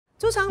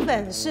猪肠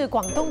粉是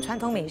广东传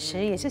统美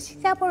食，也是新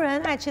加坡人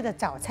爱吃的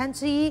早餐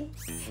之一。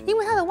因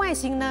为它的外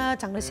形呢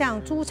长得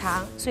像猪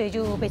肠，所以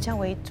就被称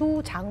为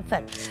猪肠粉。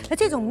而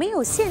这种没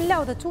有馅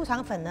料的猪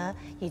肠粉呢，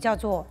也叫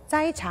做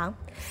斋肠。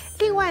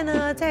另外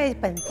呢，在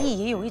本地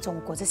也有一种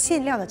裹着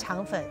馅料的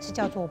肠粉，是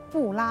叫做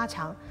布拉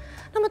肠。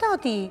那么到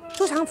底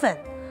猪肠粉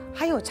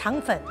还有肠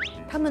粉，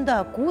它们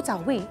的古早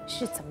味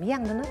是怎么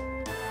样的呢？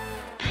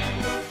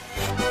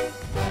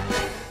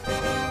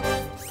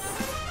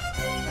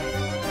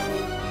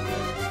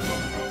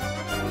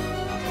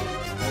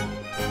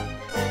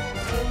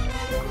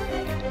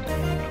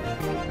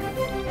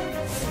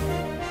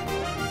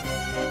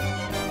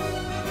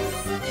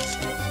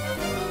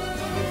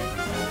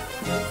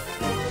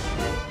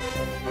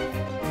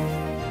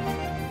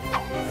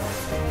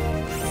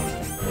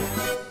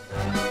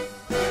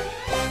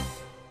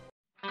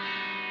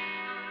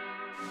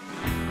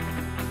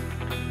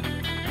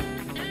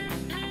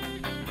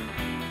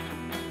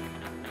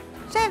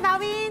 Chef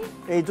Alvin，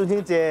 哎，钟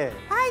琴姐，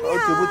嗨，你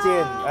好，好久不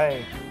见，哎，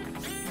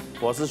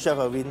我是 Chef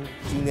Alvin，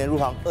 今年入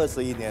行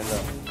21年了。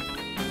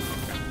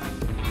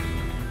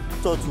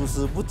做厨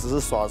师不只是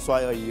耍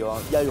帅而已哦，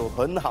要有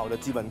很好的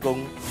基本功。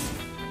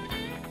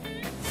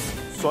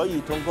所以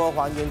通过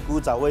还原古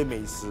早味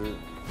美食，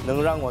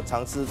能让我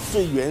尝试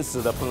最原始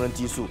的烹饪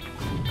技术。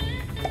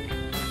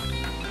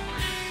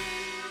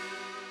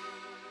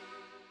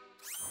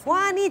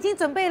 哇，你已经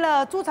准备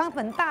了猪肠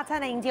粉大餐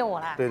来迎接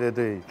我了。对对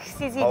对，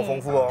谢谢你。好丰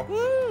富哦。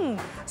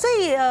所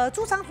以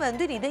猪肠粉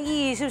对你的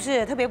意义是不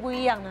是特别不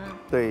一样呢？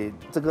对，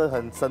这个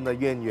很深的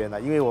渊源啊，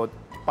因为我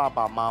爸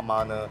爸妈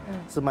妈呢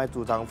是卖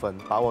猪肠粉，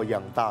把我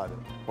养大的。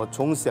我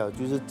从小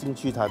就是进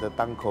去他的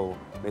档口，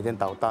每天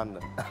捣蛋的。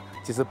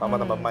其实爸爸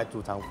他们卖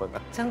猪肠粉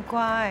啊。真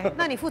乖。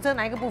那你负责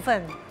哪一个部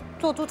分？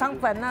做猪肠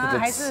粉呢，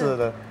还是吃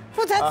的？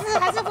 负责吃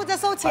还是负责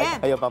收钱？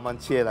还有帮忙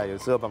切啦，有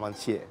时候帮忙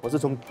切。我是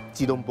从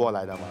吉隆坡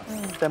来的嘛，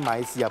在马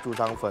来西亚猪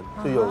肠粉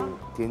就有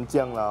甜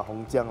酱啦、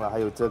红酱啦，还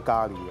有这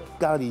咖喱的。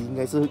咖喱应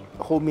该是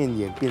后面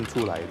演变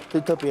出来的。最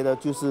特别的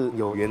就是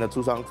有盐的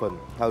猪肠粉，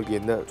还有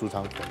盐的猪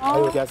肠粉，还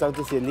有加上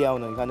这些料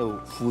呢，你看有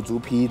腐竹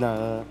皮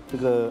呢，这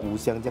个五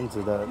香这样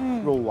子的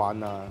肉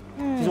丸啊。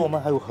其实我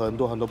们还有很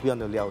多不一样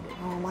的料的。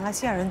哦，马来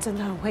西亚人真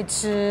的很会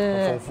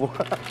吃，很丰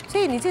富。所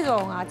以你这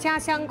种家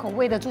乡口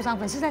味的猪肠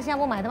粉是在新加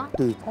坡买的吗？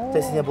对，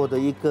在新加坡的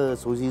一个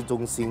熟悉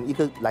中心，一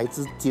个来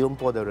自吉隆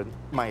坡的人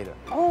卖的。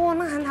哦，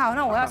那很好，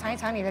那我要尝一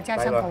尝你的家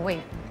乡口味。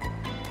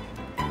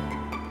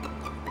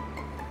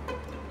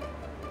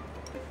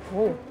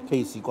哦，可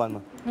以习惯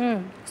吗？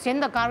咸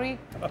的咖喱，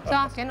是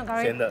啊，咸的咖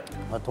喱。咸的，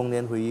啊，童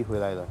年回忆回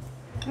来了。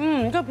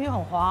这皮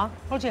很滑，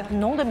而且很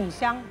浓的米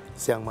香。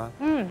香吗？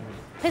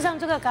配上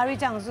这个咖喱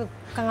酱是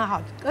刚刚好，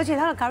而且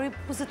它的咖喱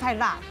不是太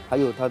辣。还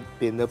有它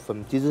点的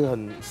粉其实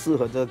很适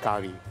合这个咖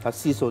喱，它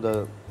吸收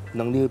的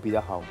能力会比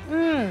较好。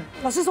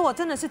老实说，我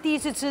真的是第一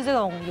次吃这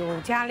种有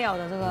加料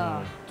的这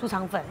个猪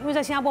肠粉，因为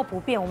在新加坡普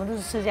遍我们都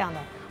是吃这样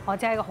的，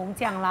加一个红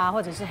酱啦，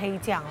或者是黑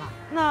酱啦。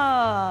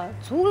那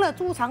除了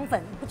猪肠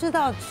粉，不知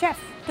道 Chef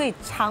对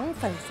肠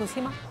粉熟悉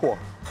吗？嚯！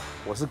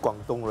我是广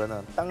东人啊，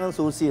当然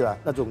熟悉了。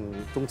那种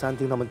中餐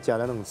厅他们加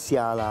的那种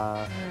虾啦、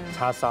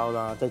叉烧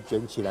啦，再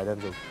卷起来的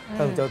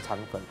那种叫肠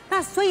粉。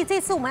那所以这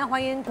次我们要还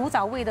原古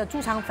早味的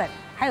猪肠粉，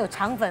还有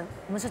肠粉，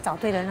我们是找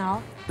对人了哦。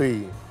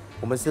对，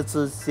我们这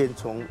次先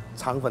从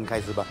肠粉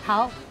开始吧。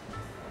好，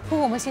不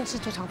过我们先吃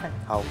猪肠粉。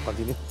好，放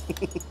进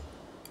去。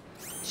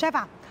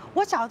Chef，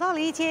我找到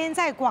了一间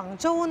在广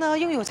州呢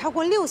拥有超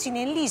过60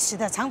年历史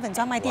的肠粉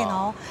专卖店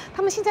哦。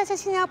他们现在在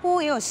新加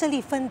坡也有设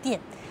立分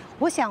店。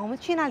 我想我们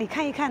去那里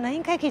看一看呢，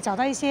应该可以找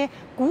到一些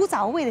古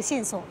早味的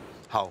线索。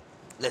好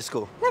 ，Let's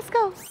go。Let's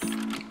go。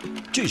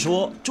据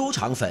说猪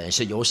肠粉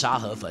是由沙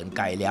河粉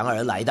改良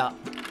而来的。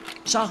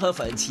沙河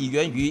粉起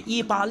源于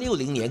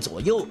1860年左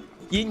右，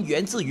因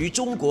源自于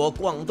中国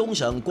广东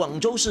省广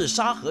州市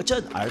沙河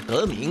镇而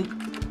得名。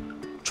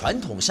传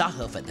统沙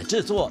河粉的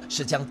制作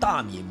是将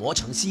大米磨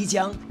成稀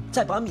浆，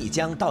再把米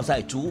浆倒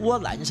在竹窝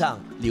篮上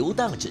流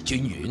荡至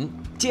均匀，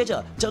接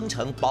着蒸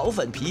成薄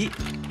粉皮。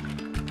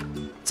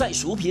 在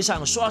熟皮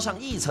上刷上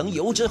一层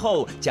油之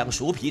后，将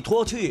熟皮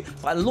脱去，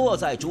反落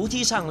在竹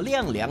机上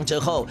晾凉之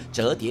后，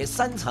折叠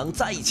3层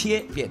再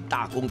切，便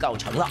大功告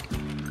成了。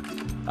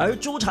而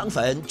猪肠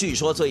粉据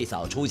说最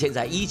早出现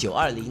在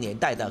1920年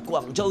代的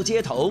广州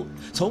街头，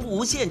从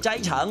无馅斋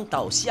肠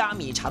到虾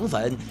米肠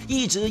粉，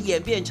一直演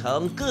变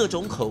成各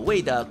种口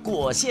味的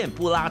果馅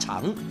布拉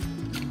肠。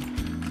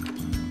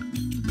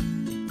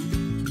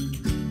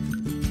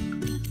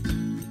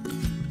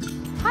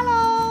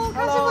 Hello，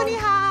 康师傅你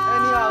好。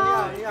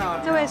 你好。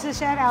这位是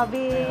Chef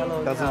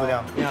Alvin。Hello， 康师傅你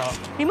好。你好。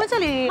你们这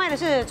里卖的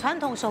是传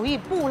统手艺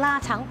布拉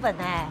肠粉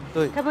哎。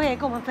对。可不可以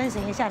跟我们分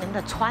享一下你们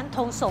的传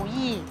统手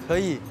艺？可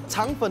以，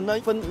肠粉呢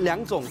分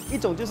2种，一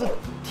种就是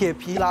铁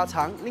皮拉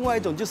肠，另外一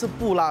种就是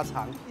布拉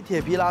肠。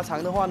铁皮拉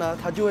肠的话呢，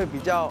它就会比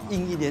较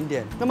硬一点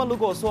点。那么如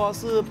果说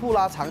是布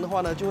拉肠的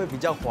话呢，就会比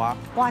较滑。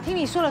哇，听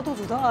你说了，肚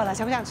子都饿了，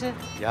想不想吃？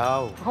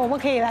有。我们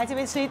可以来这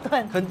边吃一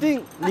顿。肯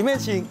定，里面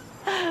请。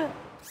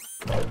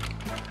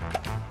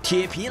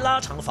铁皮拉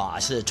肠法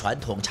是传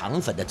统肠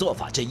粉的做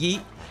法之一。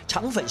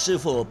肠粉师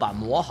傅把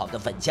磨好的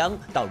粉浆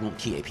倒入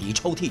铁皮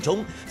抽屉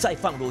中，再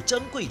放入蒸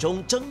柜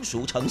中蒸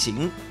熟成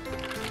型。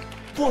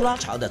布拉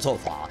肠的做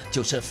法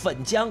就是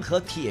粉浆和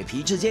铁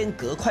皮之间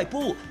隔块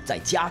布，再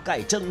加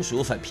盖蒸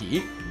熟粉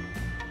皮。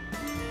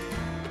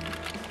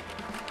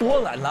窝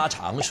兰拉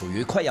肠属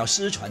于快要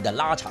失传的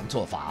拉肠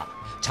做法。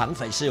肠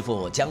粉师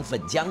傅将粉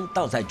浆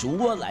倒在竹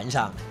窝篮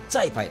上，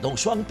再摆动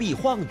双臂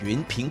晃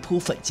匀平铺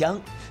粉浆，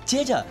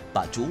接着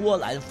把竹窝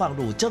篮放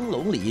入蒸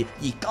笼里，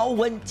以高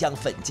温将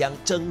粉浆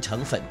蒸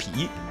成粉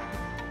皮。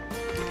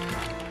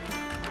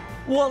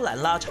窝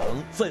兰拉肠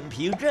粉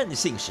皮韧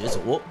性十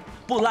足，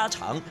布拉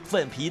肠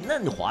粉皮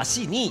嫩滑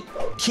细腻，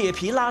铁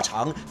皮拉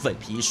肠粉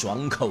皮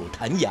爽口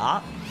弹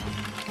牙。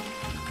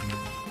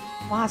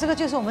哇，这个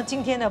就是我们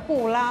今天的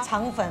布拉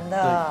肠粉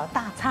的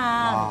大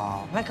餐，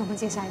来给我们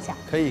介绍一下。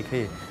可以。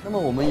那么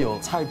我们有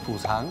菜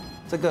脯肠，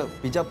这个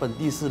比较本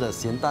地式的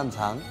咸蛋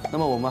肠。那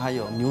么我们还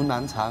有牛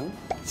腩肠、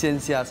鲜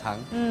虾肠。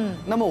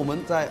那么我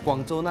们在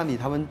广州那里，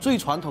他们最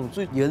传统、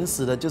最原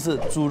始的就是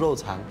猪肉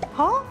肠。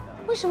好，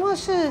为什么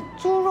是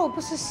猪肉不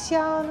是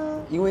虾呢？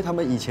因为他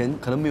们以前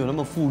可能没有那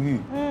么富裕。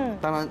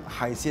当然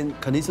海鲜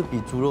肯定是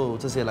比猪肉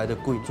这些来的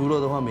贵。猪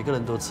肉的话，每个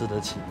人都吃得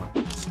起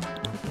嘛。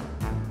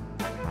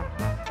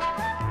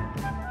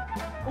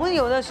我们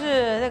有的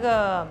是那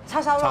个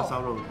叉烧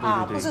肉，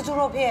对，不是猪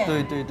肉片。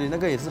对，那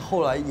个也是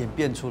后来演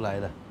变出来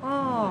的。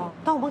哦，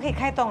那我们可以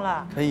开动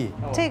了。可以。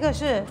这个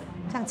是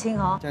酱青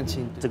哦。酱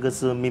青，这个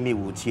是秘密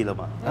武器了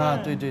嘛？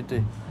对。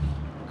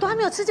都还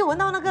没有吃就闻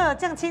到那个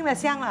酱青的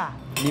香了。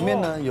里面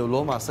呢有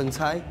罗马生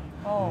菜，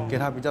给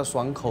它比较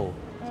爽口，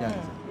这样子。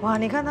哇，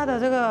你看它的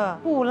这个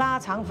布拉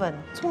肠粉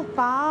这么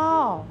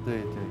薄。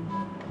对。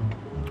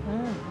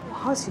我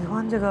好喜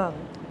欢这个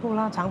布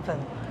拉肠粉，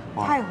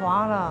太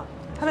滑了。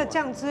它的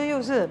酱汁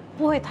又是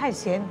不会太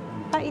咸，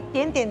带一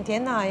点点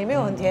甜呐，也没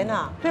有很甜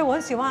呐，所以我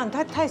很喜欢，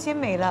它太鲜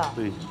美了。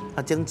对，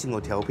它酱青我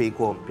调配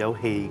过，比较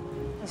黑。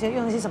而且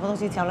用一些什么东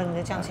西调了你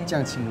的酱青？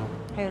酱青哦。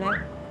还有呢？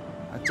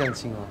酱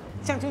青哦。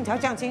酱青调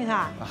酱青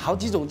哈？好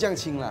几种酱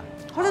青啦。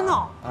真的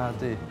哦？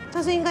对。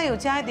但是应该有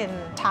加一点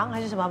糖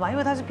还是什么吧？因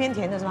为它是偏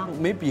甜的是吗？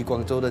没比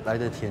广州的来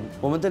的甜，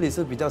我们这里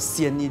是比较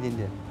鲜一点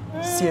点，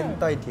鲜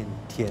带点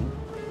甜。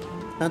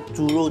那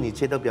猪肉你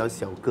切得比较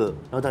小个，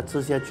然后它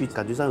吃下去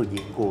感觉上有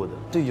腌过的。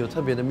对，有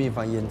特别的秘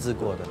方腌制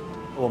过的。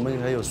我们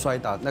还有摔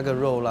打那个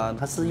肉啦。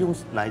它是用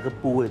哪一个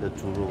部位的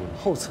猪肉？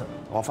后侧。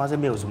我发现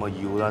没有什么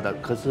油啦的，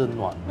可是很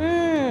软。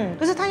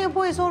可是它又不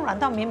会说软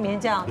到绵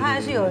绵这样，它还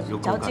是有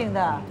嚼劲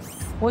的。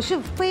我是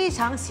非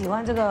常喜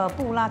欢这个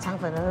布拉肠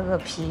粉的那个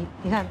皮，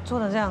你看做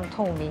的这样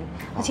透明，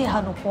而且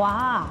很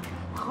滑，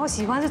好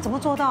喜欢。是怎么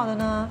做到的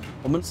呢？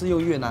我们是用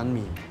越南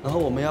米，然后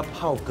我们要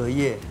泡隔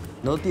夜。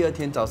然后第二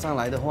天早上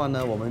来的话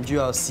呢，我们就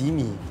要洗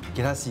米，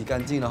给它洗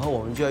干净，然后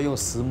我们就要用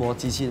石磨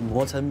机器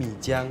磨成米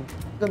浆。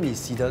这个米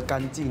洗得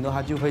干净，然后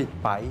它就会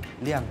白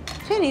亮。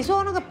所以你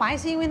说那个白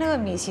是因为那个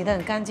米洗得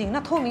很干净，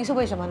那透明是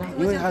为什么呢？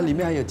因为它里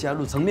面还有加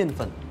入成面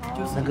粉，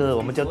就是那个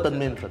我们叫澄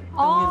面粉。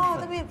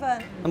澄面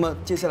粉。那么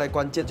接下来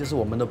关键就是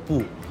我们的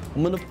布，我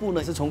们的布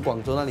呢是从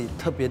广州那里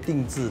特别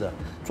定制的，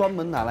专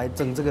门拿来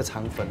蒸这个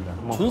肠粉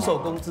的，纯手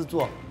工制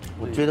作。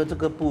我觉得这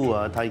个布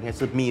啊，它应该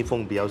是密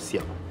缝比较小，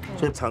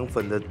所以肠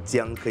粉的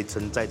浆可以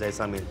承载在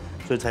上面，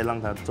所以才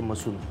让它这么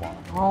顺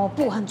滑。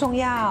布很重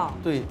要。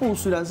对，布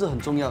虽然是很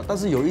重要，但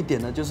是有一点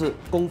呢，就是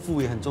功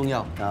夫也很重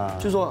要啊。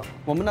就是说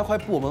我们那块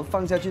布我们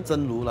放下去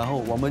蒸炉，然后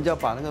我们就要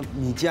把那个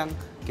米浆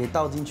给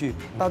倒进去，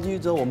倒进去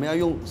之后我们要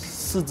用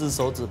4只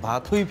手指把它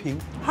推平。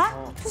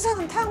不是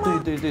很烫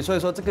吗？对，所以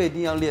说这个一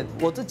定要练。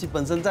我自己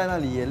本身在那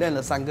里也练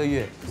了3个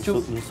月，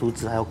你手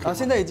指还要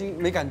现在已经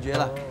没感觉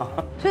了。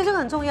所以这个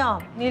很重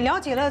要。你了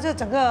解了这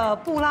整个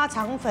布拉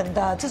肠粉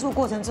的制作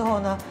过程之后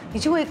呢，你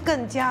就会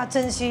更加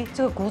珍惜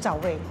这个古早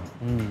味。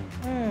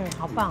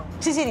好棒，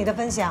谢谢你的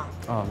分享。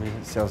没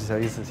小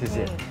意思，谢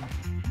谢。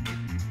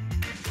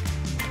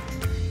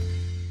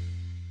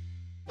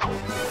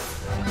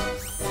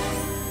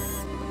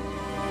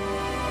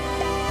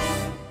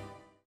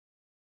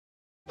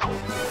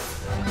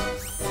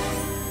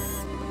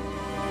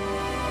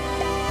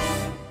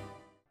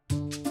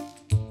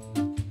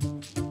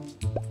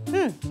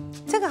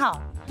这个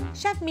好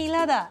 ，Chef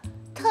Miller 的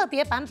特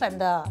别版本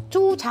的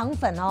猪肠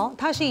粉哦，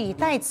它是以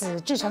带子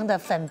制成的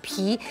粉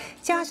皮，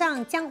加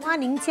上姜花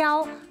凝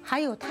胶，还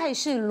有泰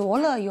式罗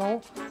勒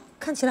油，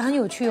看起来很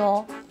有趣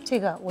哦。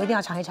这个我一定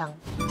要尝一尝。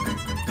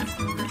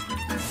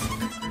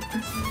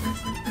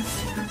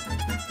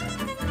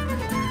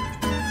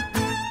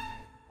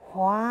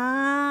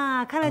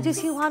哇，看来就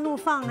心花怒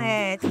放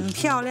哎，很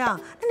漂亮。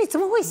那你怎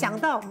么会想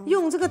到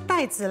用这个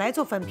带子来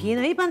做粉皮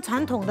呢？一般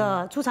传统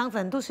的猪肠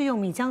粉都是用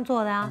米浆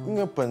做的啊。因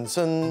为本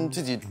身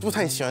自己不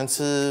太喜欢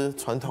吃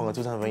传统的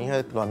猪肠粉，因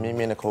为软绵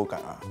绵的口感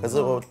啊。可是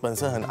我本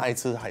身很爱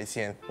吃海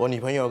鲜，我女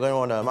朋友跟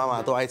我的妈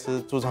妈都爱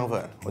吃猪肠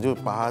粉，我就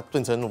把它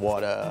炖成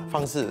我的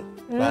方式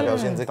来表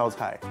现这道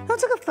菜。那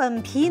这个粉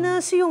皮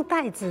呢是用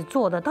带子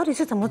做的，到底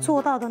是怎么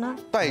做到的呢？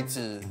带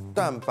子、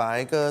蛋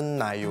白跟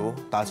奶油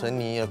打成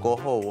泥了过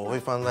后，我会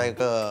放在一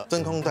个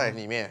真空袋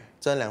里面，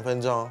蒸2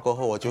分钟过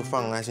后，我就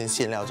放那些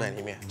馅料在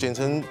里面，卷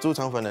成猪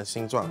肠粉的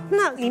形状。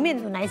那里面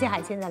有哪一些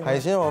海鲜在里面？海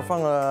鲜我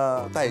放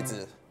了带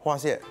子、花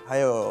蟹，还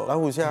有老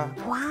虎虾。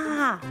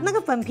哇，那个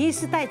粉皮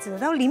是带子的，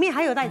然后里面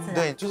还有带子的。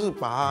对，就是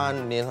把它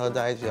粘合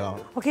在一起了。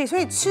OK， 所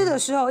以吃的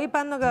时候，一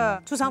般那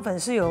个猪肠粉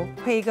是有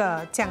配一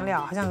个酱料，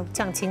好像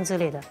酱青之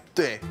类的。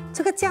对，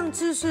这个酱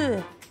汁是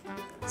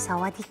萨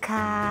瓦迪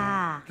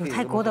卡，有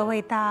泰国的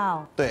味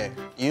道。对，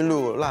鱼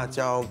露、辣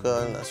椒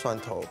跟蒜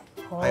头，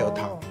还有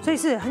糖，所以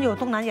是很有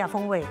东南亚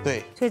风味。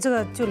对，所以这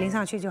个就淋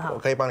上去就好我。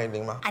可以帮你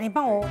淋吗？啊，你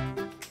帮我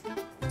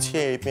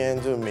切一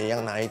边就每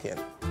样拿一点。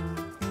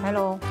来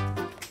喽。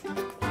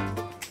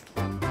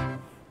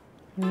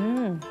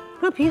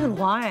那皮很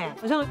滑哎，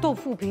好像豆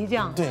腐皮这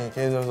样。对，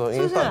可以这么说，因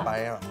为蛋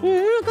白啊。因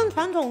为跟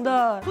传统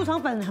的猪肠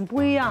粉很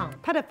不一样，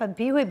它的粉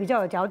皮会比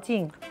较有嚼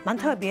劲，蛮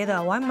特别的。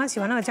我还蛮喜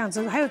欢那个酱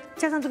汁，还有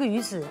加上这个鱼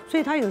子，所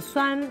以它有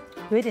酸，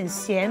有一点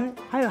咸，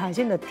还有海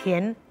鲜的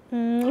甜。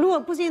如果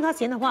不是因为它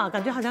咸的话，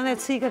感觉好像在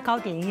吃一个糕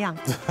点一样。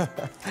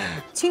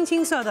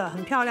青色的，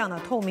很漂亮的，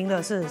透明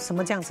的，是什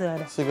么酱汁来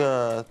的？是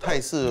个泰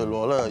式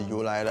罗勒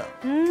油来的。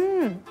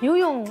有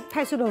用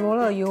泰式的罗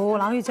勒油，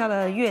然后又加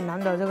了越南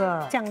的这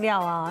个酱料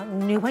啊。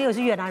女朋友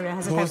是越南人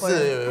还是泰不国人？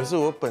是，是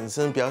我本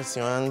身比较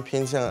喜欢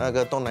偏向那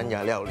个东南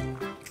亚料理。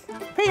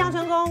非常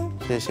成功，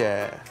谢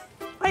谢。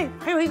哎，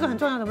还有一个很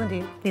重要的问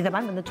题，你的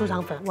版本的猪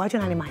肠粉，我要去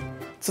哪里买？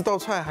这道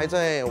菜还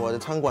在我的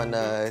餐馆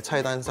的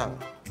菜单上，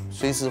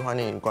随时欢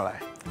迎你过来。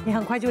你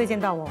很快就会见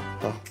到我。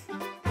好。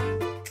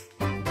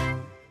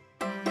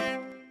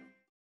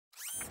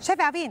Chef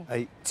Alvin，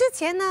之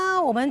前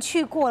呢，我们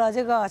去过了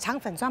这个肠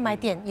粉专卖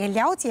店，也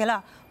了解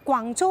了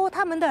广州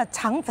他们的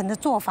肠粉的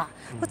做法。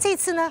这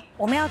次呢，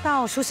我们要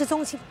到熟食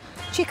中心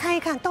去看一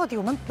看，到底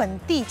我们本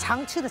地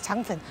常吃的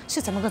肠粉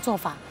是怎么个做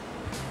法。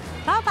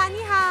老板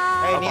你好。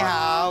哎，你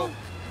好。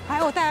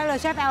还我带来了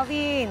Chef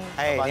Alvin。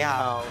哎，你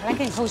好。来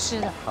给你偷师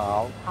的。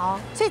好。好，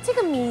所以这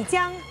个米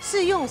浆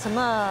是用什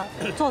么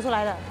做出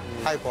来的？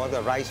泰国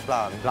的 rice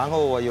flour， 然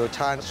后我有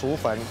掺薯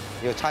粉，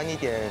有掺一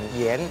点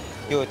盐，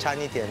又掺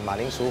一点马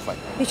铃薯粉。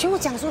你全部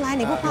讲出来，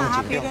你不怕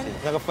啊？别人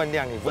那个分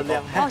量你不懂。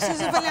哦，是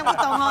分量不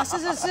懂哦，是。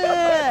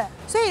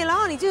所以然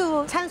后你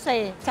就掺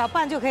水搅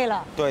拌就可以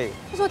了。对。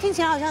他说听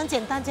起来好像很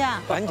简单这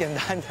样。很简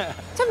单的。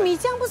这米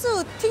浆不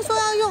是听说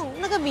要用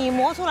那个米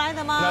磨出来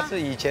的吗？那是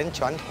以前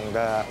传统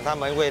的，他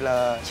们为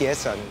了节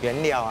省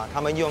原料啊，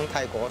他们用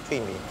泰国脆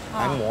米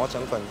来磨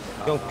成粉，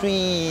用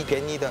最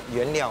便宜的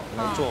原料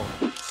来做。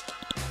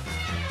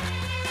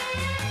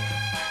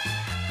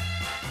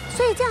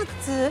所以这样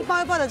子包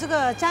一包的这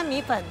个粘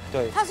米粉，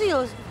对，它是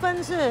有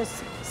分是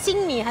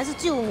新米还是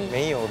旧米？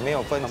没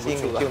有分新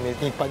米旧米，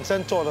你本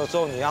身做的时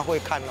候你要会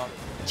看哦，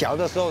搅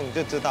的时候你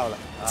就知道了。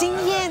经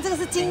验，这个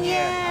是经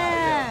验，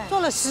做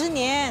了10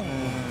年。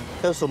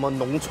要什么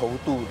浓稠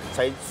度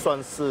才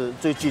算是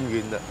最均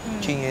匀的？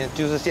均匀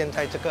就是现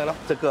在这个了。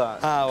这个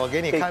啊，我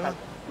给你看了。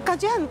感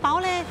觉很薄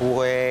嘞。不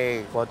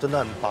会，哇，真的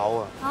很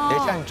薄啊。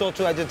等一下你做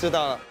出来就知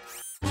道了。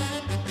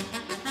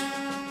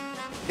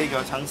可以给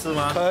我尝试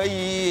吗？可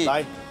以。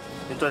来，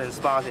你赚点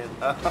18先。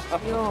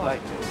来，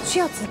需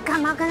要挤干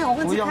吗？刚才我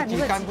问不用挤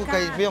干，不可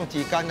以，不用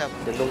挤干的。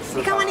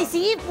你干嘛？你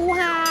洗衣服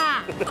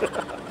哈？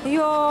哎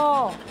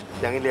呦，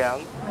量一量。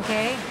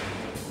OK。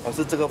哦，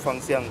是这个方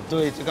向。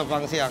对，这个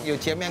方向有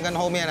前面跟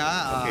后面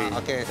啊。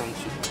OK。上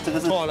去。这个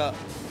是错了。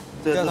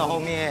这是后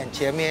面，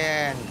前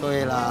面。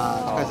对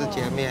了，这个是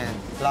前面，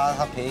拉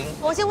它平。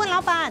我先问老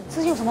板，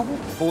这是用什么布？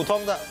普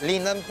通的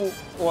linen布，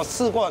我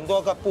试过很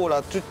多个布了，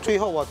最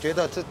后我觉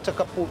得这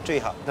个布最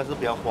好。它是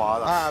比较滑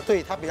的啊，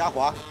对，它比较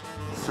滑。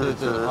是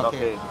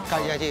OK。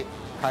盖下去，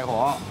开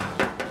火，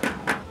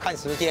看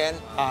时间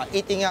啊，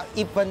一定要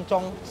1分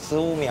钟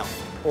15秒。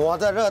我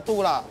的热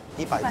度了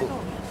100度。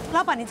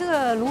老板，你这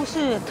个炉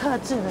是特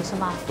制的是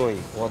吗？对，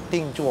我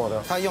定做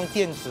的，它用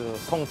电子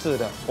控制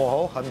的，火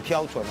候很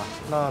标准啊。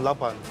那老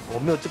板，我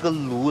没有这个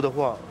炉的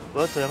话，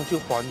我要怎样去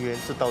还原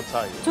这道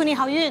菜？祝你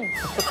好运。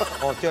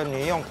哦，就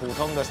你用普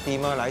通的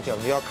steamer 来讲，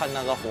你要看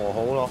那个火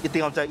候咯，一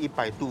定要在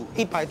100度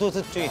，100度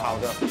是最好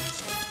的。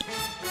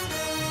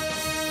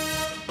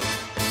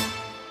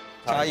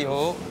加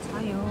油，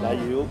来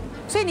油。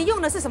所以你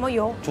用的是什么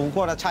油？煮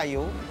过的菜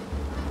油。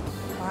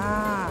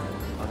哇。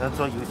好像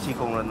做油漆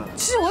工人了。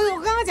是我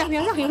刚刚讲你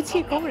好像油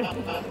漆工人。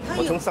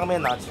我从上面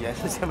拿起来，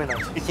是下面拿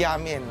起来？下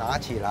面拿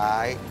起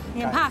来。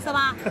你很怕是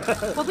吗？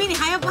我比你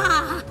还要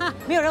怕。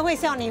没有人会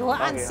笑你，我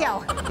暗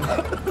笑。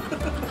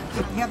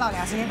时间到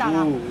了，时间到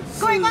了。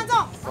各位观众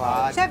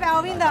 ，Chef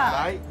Alvin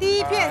的第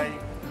一片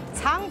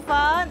肠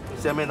粉。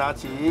下面拿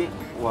起，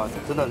哇，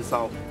真的很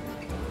烧。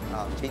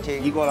好，轻轻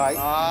移过来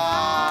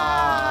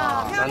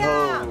啊，然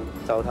后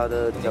找它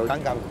的脚，刚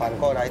刚反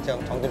过来，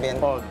从这边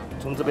哦，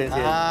从这边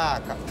先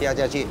啊，掉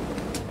下去，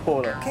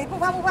破了，可以不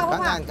怕，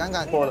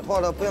敢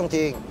破了不用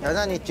紧，要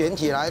让你卷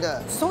起来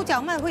的。手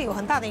脚慢会有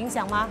很大的影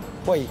响吗？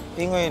会，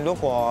因为如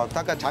果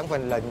那个肠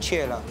粉冷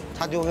却了，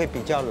它就会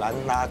比较难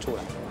拉出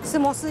来。是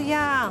模式一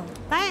样。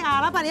来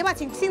啊，老板，你要不要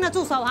请新的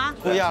助手啊？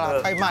不要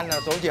了，太慢了，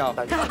手脚。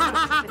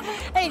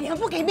哎，你很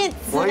不给面子。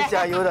我会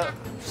加油的。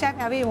Chef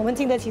Alvin，我们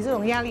经得起这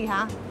种压力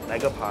哈。来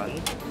个盘。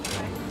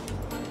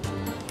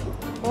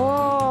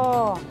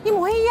哦，一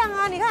模一样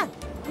啊！你看，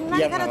哪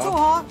里看得出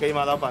哦？可以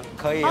吗，老板？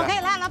可以啊。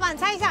 OK，来，老板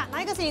猜一下，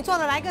哪一个是你做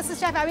的，哪一个是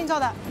Chef Alvin 做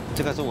的？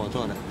这个是我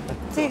做的，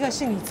这个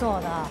是你做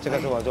的。这个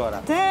是我做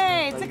的。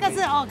对，这个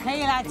是哦，可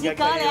以了，及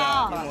格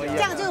了，这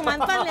样就满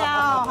分了，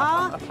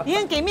好，你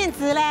很给面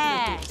子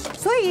嘞。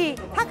所以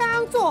他刚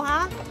刚做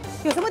哈，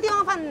有什么地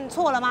方犯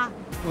错了吗？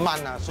 慢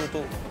啊，速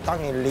度。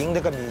当你淋这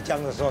个米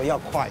浆的时候要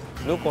快，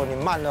如果你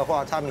慢的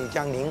话，它米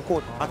浆凝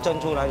固，它蒸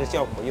出来的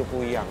效果又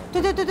不一样。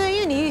对，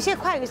因为你有些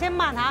快，有些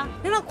慢哈。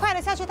你那快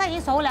了下去，它已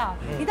经熟了。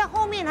你到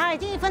后面哈，已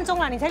经1分钟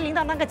了，你才淋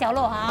到那个角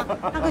落哈，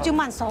那个就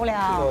慢熟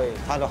了。对，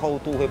它的厚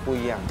度会不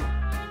一样。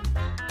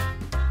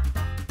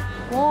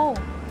哦，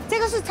这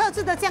个是特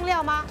制的酱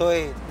料吗？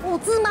对。哦，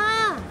芝麻。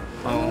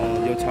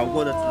哦，有炒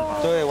过的芝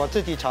麻。对，我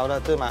自己炒的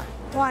芝麻。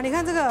哇，你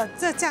看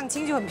这酱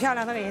青就很漂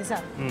亮，那个颜色。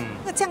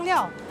那酱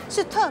料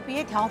是特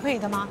别调配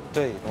的吗？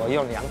对，我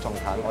用2种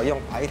糖，我用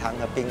白糖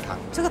和冰糖。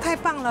这个太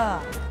棒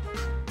了。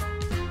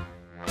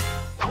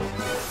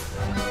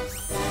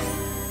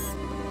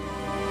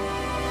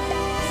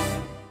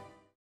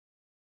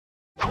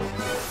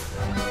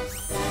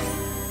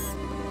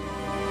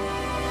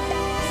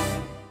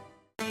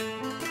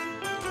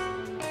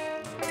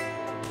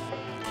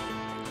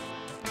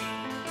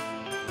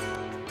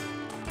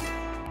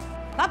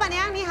老板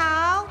娘你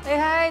好，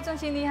嗨，钟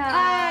琴你好，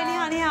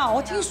哎，你好，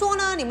我听说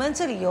呢，你们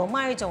这里有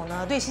卖一种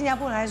呢，对新加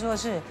坡人来说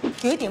是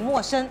有一点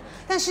陌生，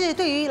但是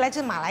对于来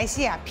自马来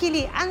西亚霹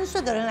雳安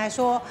顺的人来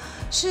说，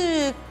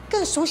是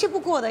更熟悉不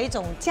过的一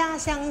种家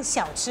乡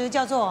小吃，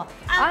叫做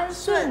安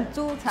顺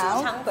猪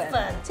肠粉。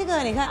这个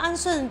你看安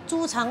顺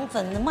猪肠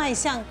粉的卖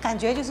相，感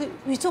觉就是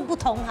与众不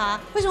同哈。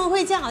为什么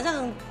会这样？好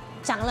像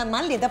长了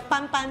满脸的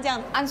斑斑这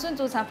样。安顺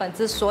猪肠粉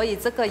之所以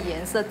这个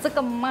颜色、这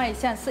个卖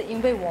相，是因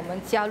为我们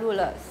加入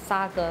了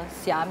沙格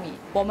虾米。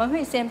我们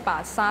会先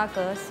把沙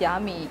格虾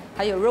米、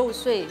还有肉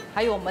碎、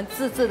还有我们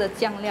自制的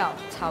酱料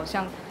炒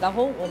香，然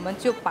后我们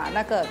就把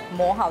那个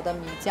磨好的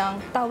米浆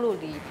倒入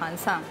礼盘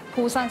上，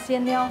铺上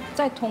馅料，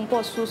再通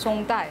过输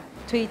送带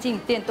推进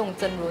电动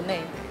蒸炉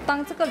内。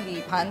当这个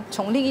礼盘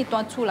从另一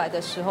端出来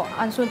的时候，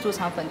安顺猪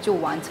肠粉就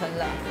完成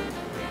了。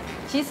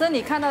其实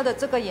你看到的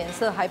这个颜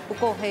色还不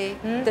够黑，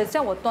等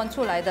下我端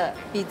出来的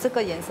比这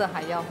个颜色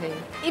还要黑。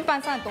一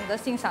般上懂得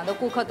欣赏的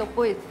顾客都不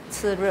会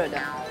吃热的，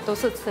都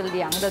是吃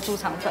凉的猪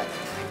肠粉。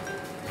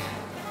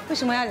为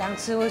什么要凉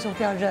吃？为什么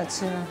不要热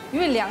吃呢？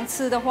因为凉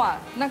吃的话，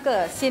那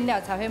个馅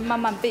料才会慢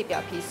慢被表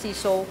皮吸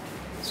收，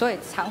所以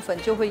肠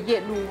粉就会越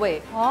入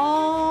味。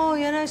哦，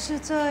原来是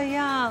这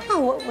样。那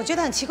我觉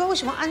得很奇怪，为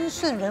什么安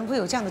顺人会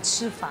有这样的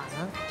吃法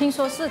呢？听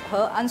说是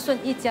和安顺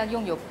一家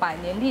拥有100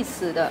年历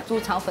史的猪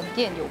肠粉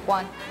店有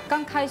关。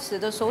刚开始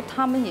的时候，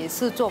他们也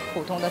是做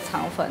普通的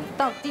肠粉，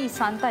到第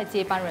3代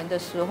接班人的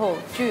时候，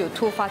就有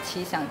突发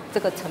奇想这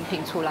个成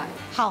品出来。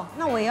好，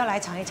那我也要来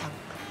尝一尝，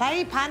来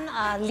一盘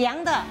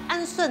凉的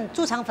安顺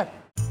猪肠粉。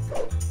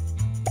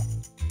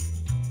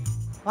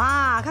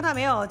哇，看到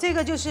没有？这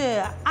个就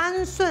是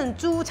安顺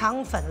猪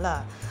肠粉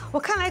了。我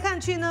看来看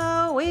去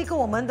呢，唯一跟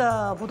我们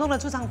的普通的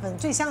猪肠粉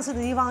最相似的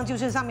地方，就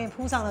是上面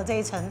铺上了这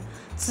一层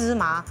芝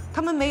麻。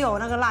他们没有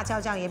那个辣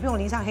椒酱，也不用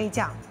淋上黑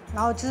酱，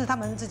然后就是他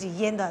们自己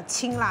腌的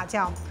青辣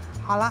椒。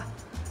好了，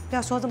不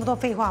要说这么多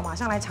废话，马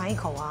上来尝一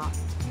口啊！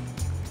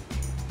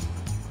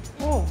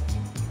哦，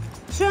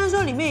虽然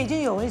说里面已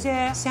经有一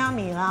些虾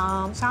米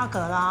啦、沙葛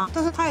啦，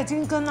但是它已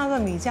经跟那个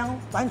米浆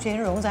完全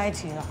融在一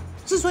起了。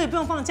之所以不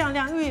用放酱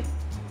料，因为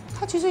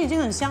它其实已经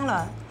很香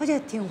了，而且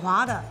挺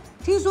滑的。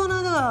听说呢，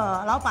这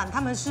个老板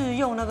他们是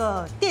用那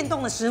个电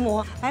动的石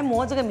磨来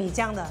磨这个米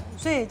浆的，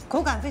所以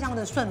口感非常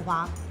的顺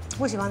滑。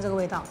我喜欢这个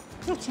味道。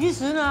那其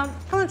实呢，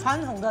他们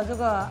传统的这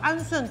个安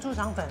顺猪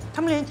肠粉，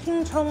他们连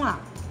青葱啊，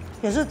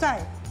也是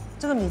在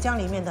这个米浆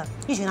里面的，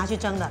一起拿去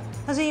蒸的。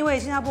但是因为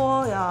新加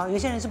坡有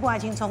些人是不爱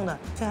青葱的，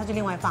所以他就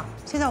另外放。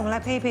现在我们来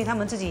配一配他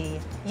们自己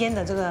腌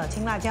的这个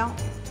青辣椒。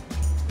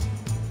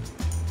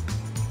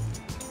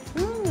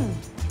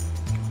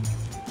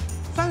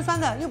酸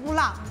酸的又不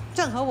辣，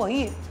正合我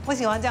意，我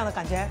喜欢这样的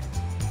感觉。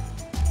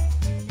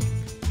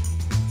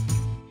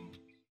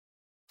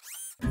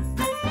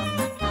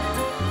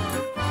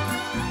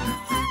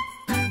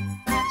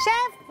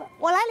Chef，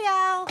 我来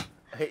了。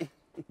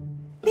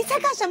你在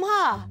干什么？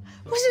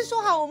不是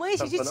说好我们一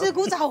起去吃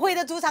古早味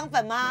的猪肠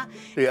粉吗？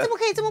对呀。怎么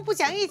可以这么不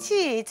讲义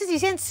气？自己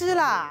先吃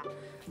啦。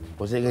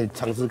我先给你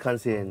尝试看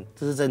先，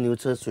这是在牛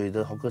车水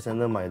的豪客山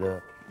那买的，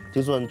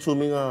听说很出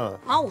名啊。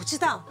啊，我知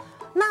道。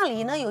那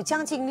里呢有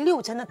将近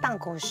60%的档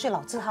口是老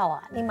字号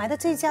啊，你买的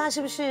这家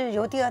是不是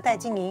由第2代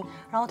经营？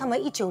然后他们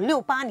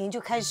1968年就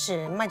开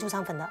始卖猪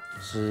肠粉的？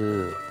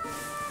是。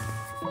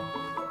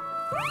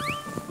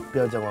不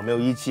要讲我没有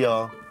义气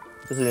哦，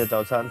这是你的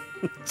早餐。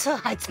这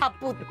还差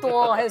不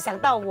多，还有想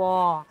到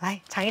我，来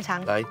尝一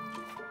尝。来。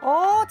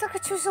哦，这个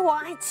就是我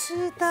爱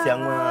吃的。香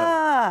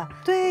吗？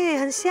对，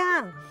很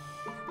香。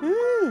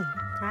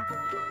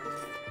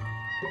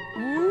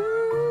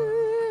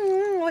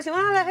我喜欢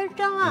它的黑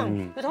酱啊，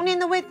有童年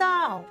的味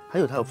道。还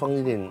有它有放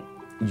一点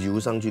油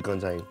上去，刚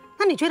才。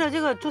那你觉得这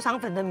个猪肠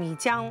粉的米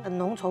浆的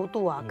浓稠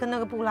度啊，跟那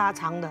个布拉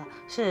肠的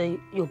是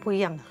有不一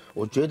样的？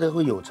我觉得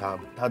会有差，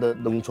它的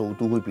浓稠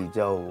度会比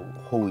较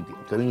厚一点，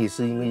可能也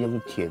是因为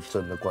用铁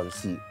针的关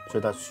系，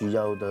所以它需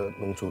要的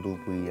浓稠度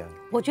不一样。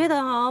我觉得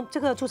啊，这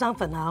个猪肠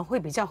粉啊会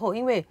比较厚，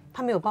因为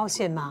它没有包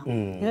馅嘛，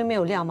因为没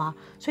有料嘛，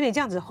所以你这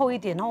样子厚一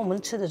点，然后我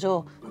们吃的时候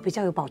会比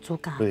较有饱足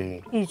感。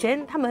对，以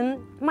前他们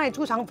卖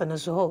猪肠粉的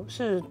时候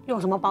是用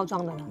什么包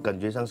装的呢？感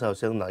觉上是好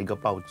像拿一个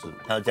报纸，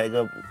还要加一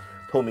个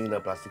透明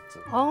的 plastic 纸。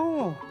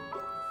哦，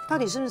到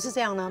底是不是这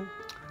样呢？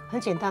很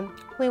简单，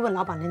问一问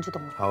老板娘就懂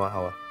了。好啊，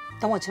好啊。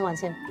等我吃完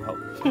先。好。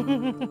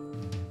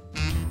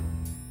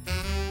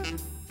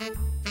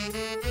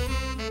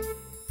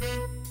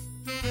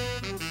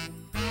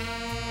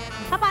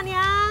老板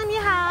娘你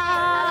好。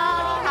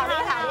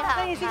你好，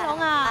可以兴隆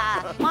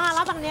啊！哇，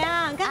老板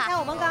娘，刚才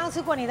我们刚刚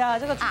吃过你的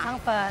这个猪肠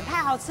粉，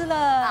太好吃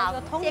了，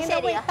有童年的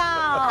味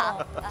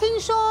道。听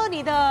说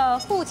你的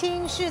父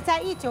亲是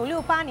在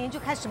1968年就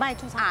开始卖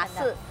猪肠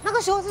粉的，是。那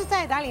个时候是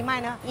在哪里卖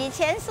呢？以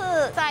前是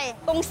在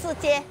公市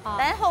街，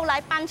然后后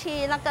来搬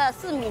去那个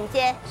市民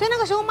街，所以那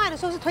个时候卖的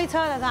时候是推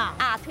车的是吧？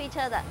推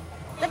车的。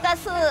这个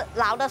是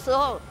老的时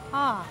候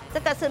这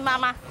个是妈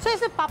妈，所以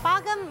是爸爸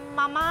跟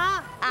妈妈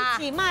一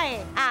起卖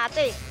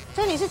对。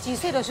所以你是几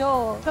岁的时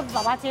候跟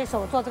爸爸接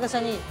手做这个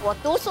生意？我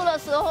读书的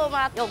时候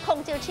嘛，有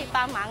空就去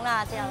帮忙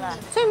啦，这样的。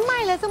所以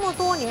卖了这么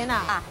多年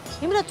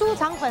你们的猪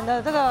肠粉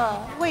的这个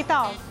味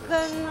道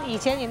跟以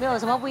前有没有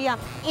什么不一样？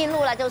一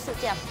路来就是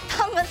这样，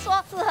他们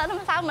说适合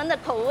他们的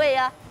口味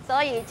啊，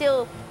所以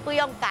就不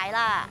用改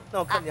啦。那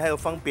我看你还有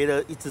放别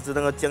的一支支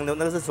那个酱料，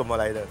那个是什么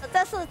来的？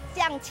这是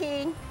酱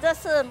青，这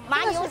是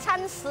麻油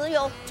掺食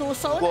油，煮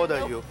熟过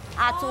的油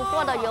煮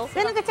过的油。所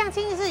以那个酱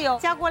青是有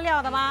加过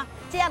料的吗？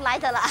这样来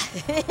的啦。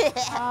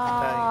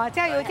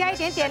加油加一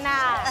点点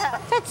啦。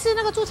在吃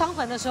那个猪肠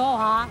粉的时候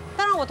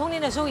当然我童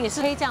年的时候也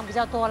是黑酱比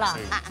较多啦。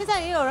现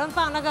在也有人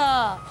放那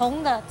个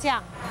红的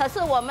酱，可是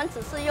我们只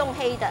是用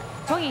黑的。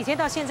从以前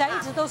到现在一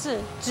直都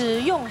是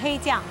只用黑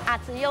酱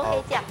只用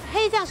黑酱。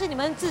黑酱是你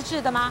们自制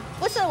的吗？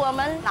不是，我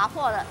们拿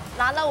货的，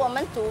拿了我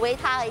们煮为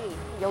它而已。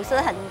有时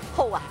很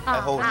厚太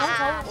厚了，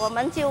我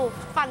们就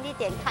放一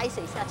点开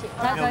水下去。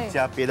没有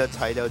加别的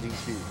材料进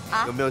去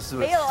有没有试？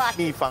没有啊，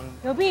秘方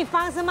有秘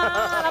方是吗？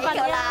老板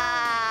娘，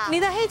你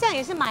的黑酱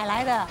也是买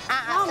来的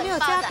然后没有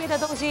加别的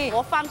东西。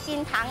我放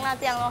冰糖啦，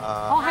这样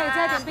咯。还有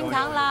加点冰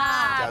糖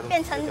啦，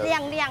变成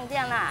亮亮这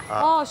样啦。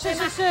是，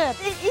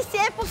一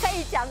些不可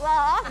以讲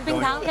了冰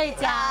糖可以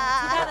讲，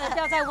其他的不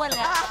要再问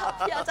了，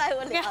不要再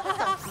问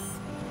了。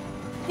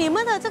你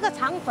们的这个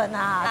肠粉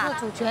这个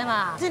主角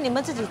是你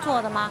们自己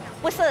做的吗？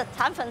不是，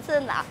肠粉是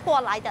拿过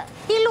来的，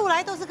一路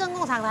来都是跟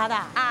工厂拿的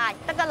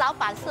这个老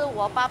板是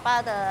我爸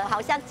爸的，好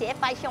像结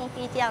拜兄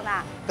弟这样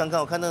刚刚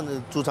我看到的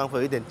猪肠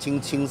粉有点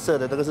青色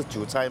的，那个是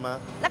韭菜吗？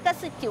那个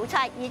是韭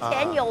菜，以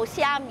前有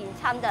虾米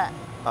掺的。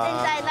现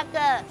在那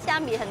个虾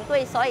米很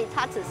贵，所以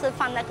他只是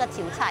放那个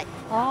韭菜，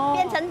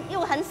变成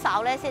又很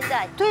少了。现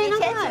在对，以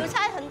前韭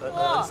菜很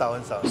多，很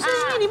少。是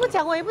因为你不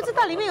讲，我也不知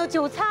道里面有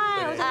韭菜，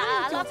我怎么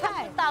有韭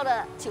菜？知道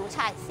了，韭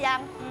菜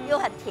香又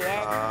很甜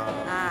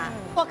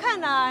我看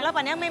老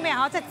板娘妹妹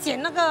在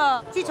剪那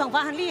个鸡肠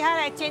粉很厉害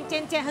嘞，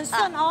剪很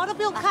顺都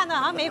不用看了，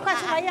好像每一块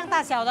是一样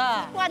大小的。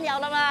习惯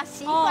了吗？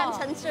习惯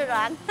成自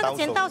然。那个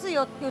剪刀是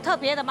有特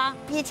别的吗？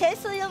以前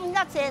是用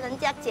那些人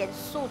家剪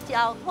塑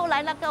胶，后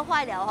来那个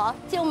坏了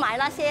就买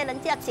那些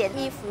人家剪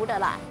衣服的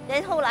啦。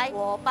然后后来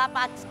我爸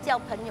爸叫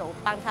朋友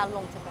帮他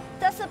弄这个。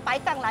这是白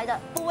杠来的，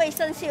不会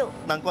生锈。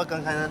难怪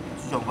刚才的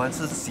猪肠粉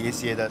是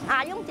斜的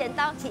用剪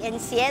刀剪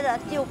斜的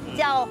就比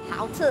较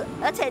好吃，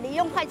而且你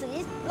用筷子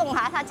一弄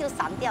它就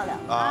散掉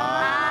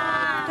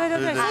了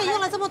对，所以用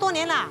了这么多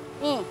年啦。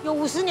有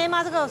50年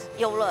吗？这个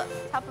有了，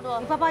差不多。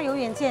你爸爸有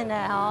远见的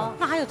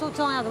那还有最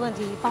重要的问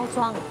题，包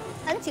装。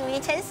很久以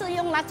前是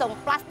用那种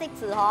plastic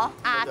纸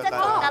这种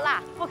的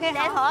啦。OK，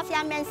 然后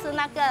下面是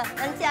那个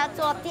人家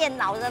做电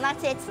脑的那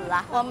些纸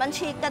我们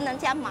去跟人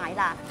家买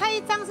啦。它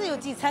一张是有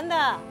几层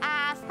的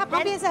它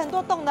旁边是很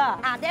多洞的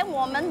然后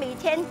我们每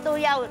天都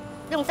要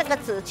用这个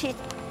纸去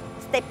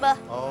staple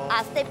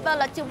staple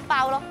了就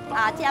包咯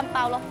这样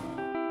包咯。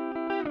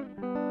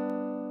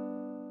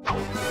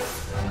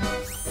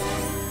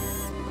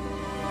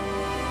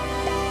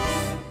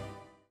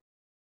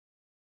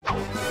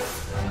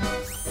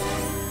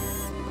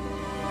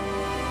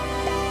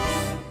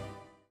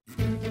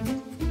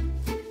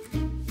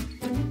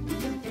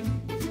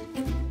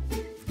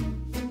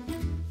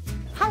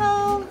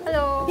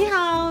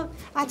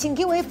请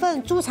给我一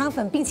份猪肠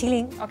粉冰淇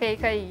淋。OK，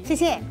 可以，谢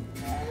谢。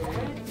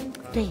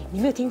对，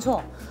你没有听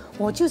错，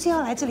我就是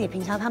要来这里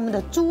品尝他们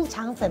的猪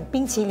肠粉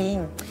冰淇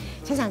淋。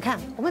想想看，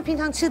我们平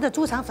常吃的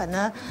猪肠粉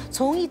呢，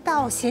从一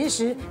道咸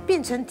食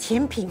变成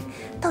甜品，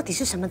到底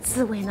是什么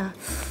滋味呢？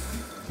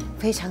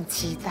非常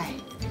期待。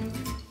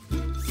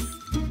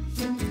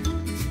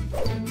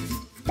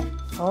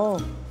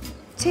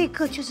这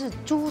个就是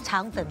猪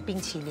肠粉冰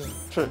淇淋。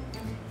是。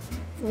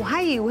我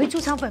还以为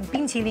猪肠粉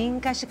冰淇淋应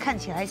该是看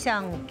起来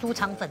像猪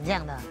肠粉这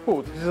样的。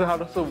不，其实它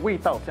都是味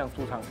道像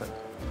猪肠粉。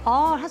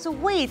哦，它是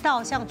味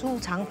道像猪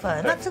肠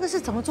粉，那这个是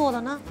怎么做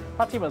的呢？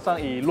它基本上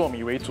以糯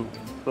米为主，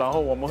然后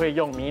我们会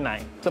用米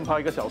奶蒸泡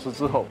1个小时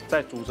之后，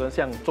再煮成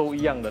像粥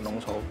一样的浓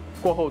稠，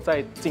过后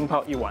再浸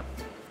泡1晚。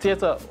接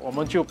着我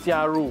们就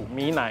加入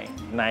米奶、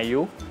奶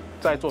油，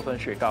再做成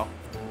雪糕。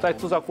在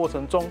制造过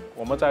程中，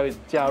我们再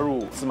加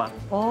入芝麻。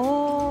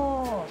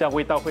哦，这样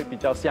味道会比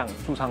较像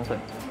猪肠粉。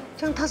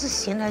这样它是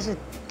咸的还是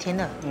甜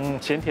的？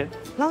咸甜。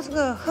然后这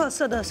个褐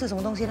色的是什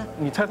么东西呢？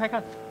你猜猜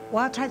看。我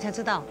要猜才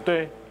知道。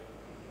对。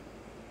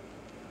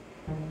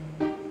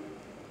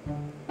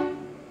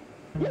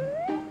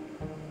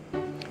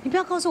你不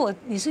要告诉我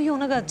你是用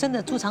那个真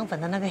的猪肠粉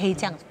的那个黑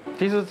酱。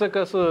其实这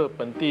个是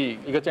本地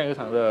一个酱油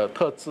厂的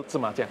特制芝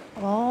麻酱。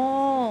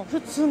哦，是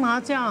芝麻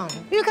酱。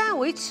因为刚才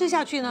我一吃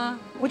下去呢，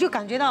我就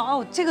感觉到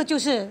哦，这个就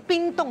是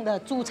冰冻的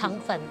猪肠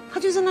粉，它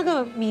就是那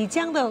个米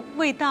浆的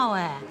味道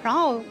哎。然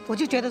后我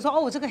就觉得说，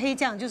哦，这个黑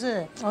酱就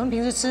是我们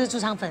平时吃猪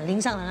肠粉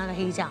淋上的那个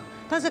黑酱。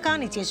但是刚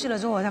刚你解释了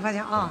之后，我才发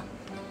现啊。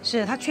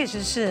是，它确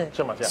实是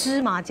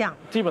芝麻酱。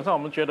基本上我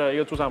们觉得一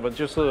个猪肠粉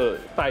就是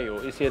带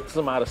有一些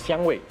芝麻的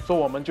香味，所以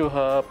我们就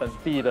和本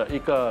地的一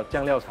个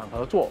酱料厂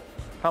合作，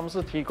他们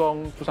是提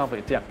供猪肠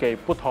粉酱给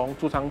不同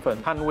猪肠粉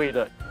摊位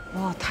的。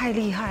哇，太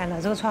厉害了，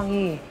这个创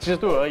意！其实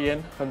对我而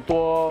言，很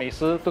多美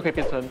食都可以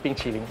变成冰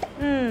淇淋。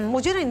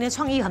我觉得你的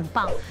创意很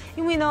棒，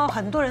因为呢，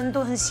很多人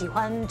都很喜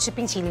欢吃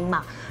冰淇淋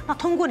嘛。那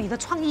通过你的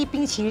创意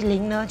冰淇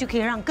淋呢，就可以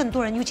让更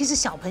多人，尤其是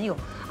小朋友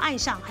爱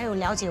上，还有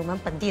了解我们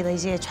本地的一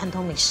些传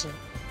统美食。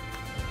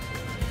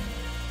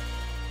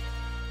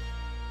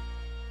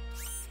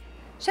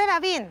Chef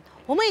Alvin，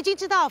我们已经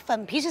知道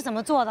粉皮是怎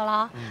么做的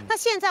了。那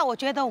现在我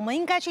觉得我们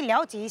应该去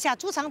了解一下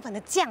猪肠粉的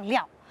酱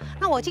料。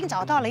那我已经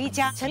找到了一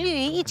家成立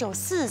于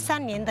1943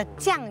年的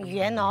酱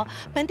园哦，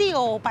本地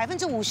有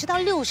50%到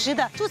60%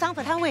的猪肠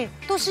粉摊位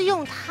都是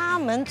用他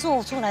们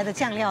做出来的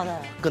酱料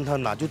的。跟他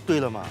拿就对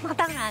了嘛。那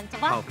当然，走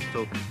吧。好，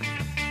走。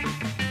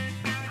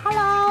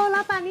Hello，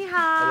 老板你好。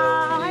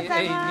Hello， 你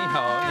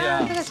好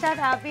呀。这个 Chef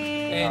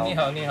Alvin。你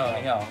好，你好，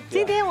你好。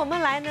今天我们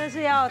来呢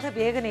是要特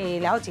别跟你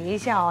了解一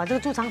下哦，这个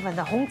猪肠粉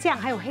的红酱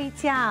还有黑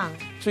酱。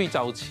最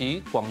早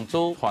期广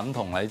州传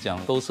统来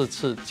讲，都是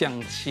吃酱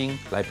青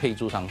来配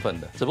猪肠粉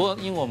的。只不过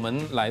因为我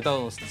们来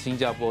到新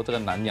加坡这个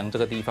南洋这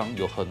个地方，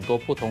有很多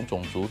不同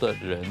种族的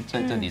人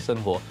在这里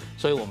生活，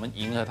所以我们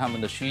迎合他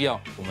们的需要，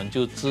我们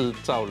就制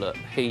造了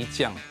黑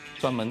酱。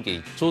专门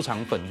给猪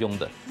肠粉用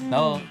的，然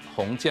后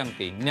红酱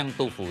给酿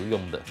豆腐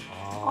用的。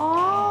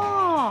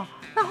哦，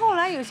那后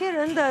来有些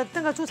人的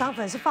那个猪肠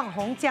粉是放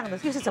红酱的，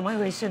又是怎么一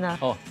回事呢？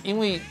哦，因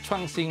为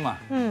创新嘛，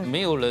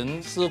没有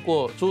人试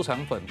过猪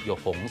肠粉有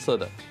红色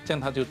的，这样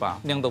他就把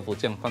酿豆腐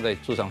酱放在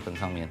猪肠粉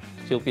上面，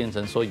就变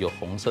成说有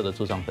红色的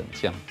猪肠粉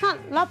酱。那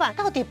老板，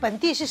到底本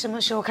地是什么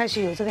时候开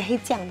始有这个黑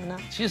酱的呢？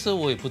其实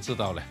我也不知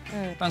道嘞，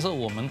但是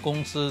我们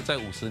公司在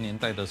50年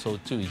代的时候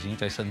就已经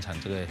在生产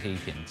这个黑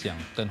甜酱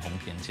跟红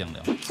甜酱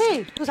了。所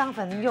以猪肠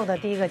粉用的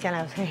第一个酱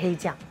料是黑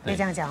酱，可以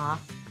这样讲啊。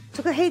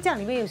这个黑酱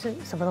里面有是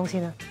什么东西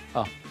呢？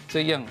啊，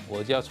这样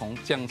我就要从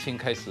酱青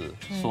开始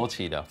说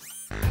起了。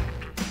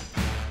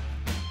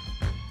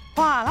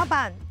哇，老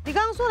板，你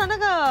刚刚说的那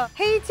个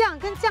黑酱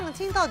跟酱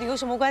青到底有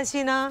什么关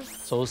系呢？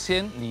首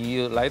先，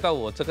你来到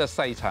我这个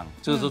晒场，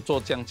就是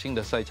做酱青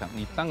的晒场。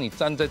当你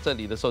站在这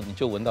里的时候，你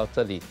就闻到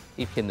这里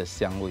一片的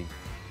香味，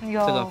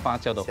这个发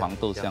酵的黄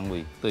豆香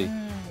味。对，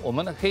我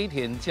们的黑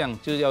甜酱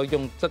就要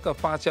用这个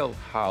发酵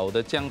好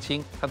的酱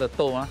青，它的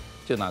豆啊。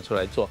就拿出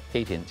来做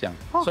黑甜酱，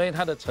所以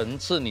它的层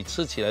次你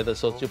吃起来的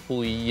时候就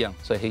不一样，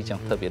所以黑酱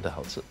特别的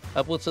好吃，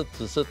而不是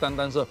只是单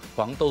单是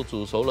黄豆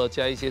煮熟了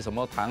加一些什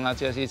么糖啊，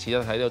加一些其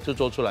他材料就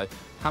做出来，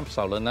它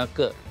少了那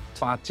个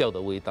发酵的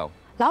味道。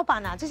老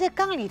板啊，这些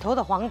缸里头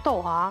的黄豆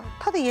啊，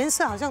它的颜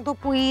色好像都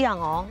不一样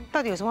哦，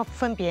到底有什么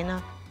分别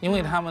呢？因为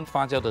它们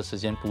发酵的时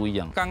间不一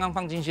样，刚刚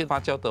放进去发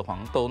酵的黄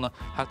豆呢，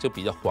它就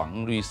比较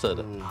黄绿色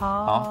的。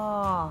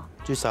哦，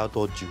最少要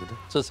多久的？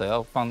至少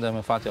要放在那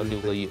边发酵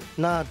6个月。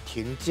那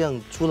甜酱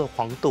除了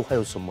黄豆还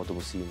有什么东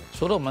西呢？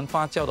除了我们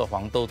发酵的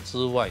黄豆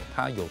之外，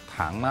它有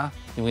糖啊，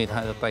因为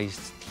它要带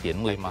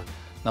甜味嘛。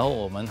然后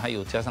我们还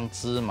有加上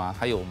芝麻，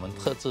还有我们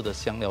特制的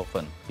香料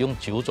粉，用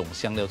9种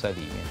香料在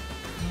里面。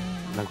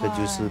那个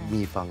就是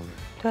秘方了。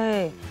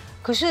对。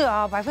可是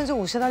啊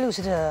，50%到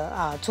60%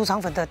的猪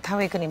肠粉的摊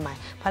位跟你买，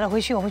买了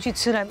回去我们去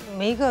吃了，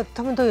每一个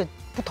他们都有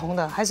不同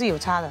的，还是有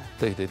差的。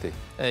对对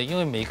对，因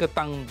为每个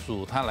档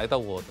主他来到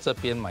我这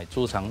边买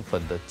猪肠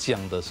粉的酱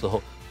的时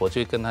候，我就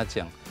会跟他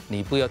讲，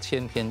你不要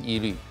千篇一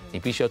律，你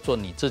必须要做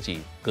你自己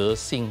个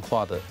性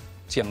化的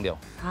酱料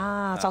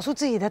啊，找出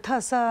自己的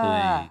特色。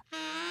对。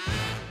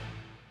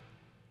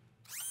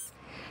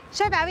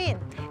Chef Alvin，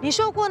你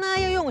说过呢，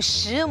要用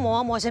石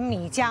磨磨成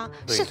米浆，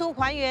试图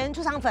还原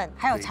猪肠粉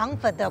还有肠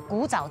粉的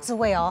古早滋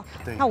味哦。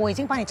那我已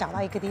经帮你找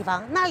到一个地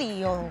方，那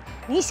里有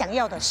你想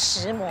要的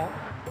石磨。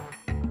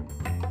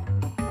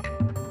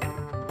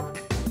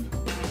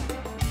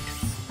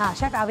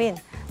Chef Alvin，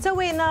这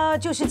位呢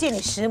就是借你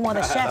石磨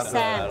的 Chef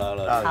Sam。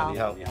好，你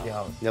好，你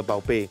好，你的宝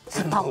贝。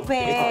宝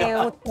贝，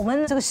我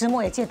们这个石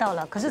磨也借到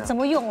了，可是怎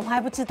么用我们还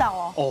不知道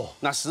哦。哦，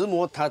那石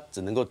磨它只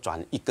能够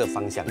转一个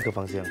方向，一个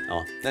方向。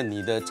哦，那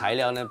你的材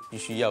料呢，必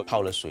须要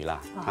泡了水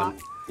啦，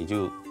你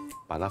就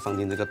把它放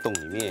进这个洞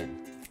里面。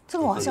这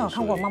个我好像有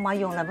看过妈妈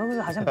用了，不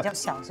过好像比较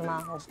小是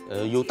吗？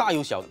有大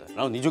有小的，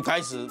然后你就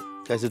开始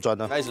转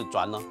了，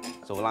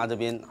手拉这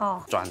边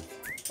转。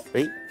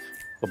哎，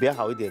我比较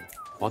好一点，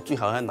我最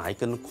好要拿一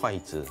根筷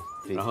子，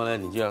然后呢，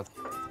你就要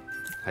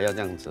还要这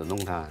样子弄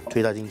它，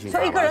推它进去。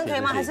所以一个人可以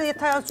吗？还是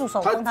他要助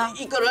手帮他？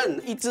一个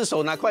人，一只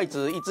手拿筷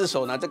子，一只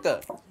手拿这个，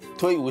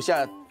推5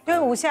下。推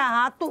5下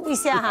哈，嘟一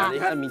下哈。你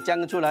看米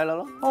浆出来了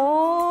咯。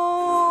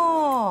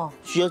哦。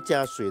需要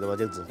加水的吗？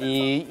这样子？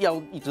你要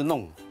一直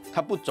弄。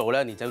它不走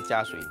了，你才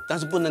加水，但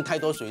是不能太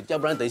多水，要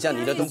不然等一下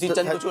你的东西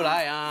蒸不出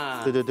来啊。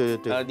对。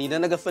你的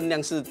那个分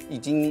量是已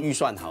经预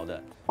算好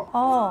的。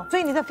哦，所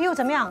以你的 feel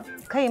怎么样？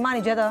可以吗？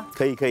你觉得？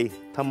可以，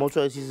它磨出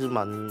来其实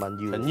蛮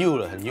幼，很幼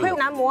了。会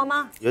难磨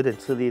吗？有点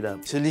吃力的，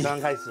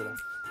刚开始了。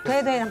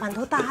对，满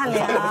头大汗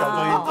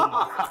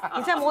了。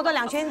你再磨多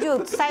2圈就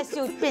size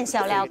就变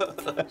小了。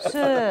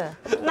是，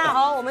那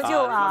好，我们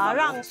就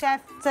让 chef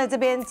在这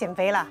边减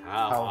肥了。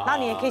好，然后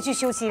你也可以去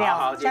休息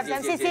了。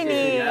chef 谢谢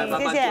你，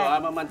谢谢。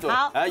慢慢做。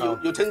好，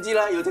有成绩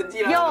了，有成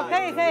绩了。有，可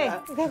以。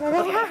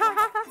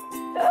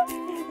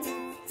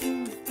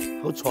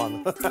好喘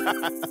啊！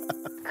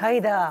可以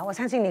的，我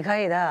相信你可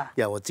以的。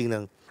呀，我尽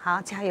量。好，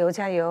加油！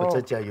我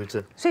再加油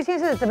着。所以现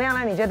在是怎么样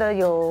呢？你觉得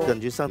有感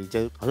觉上比较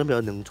好像比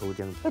较浓稠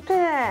这样子。对，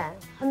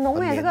很浓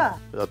哎，这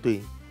个。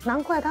对。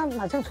难怪它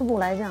好像出不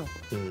来这样。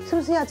是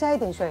不是要加一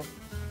点水？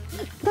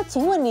那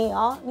请问你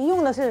你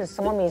用的是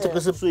什么米？这个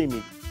是碎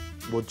米。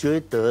我觉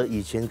得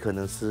以前可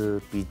能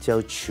是比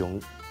较穷，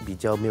比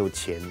较没有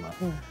钱嘛。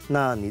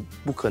那你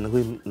不可能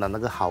会拿那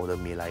个好的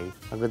米来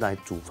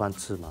煮饭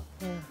吃嘛。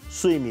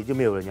碎米就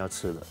没有人要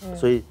吃了，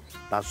所以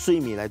拿碎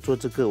米来做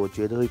这个，我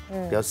觉得会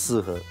比较适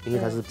合，因为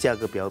它是价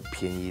格比较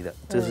便宜的，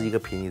这是一个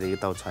便宜的一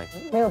道菜。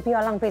没有必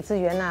要浪费资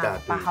源啊，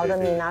把好的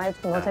米拿来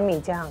磨成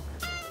米浆。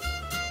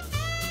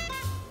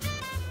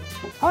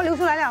哦，流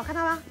出来了，看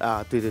到吗？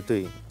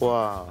对，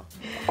哇！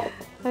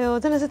哎呦，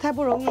真的是太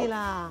不容易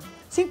啦，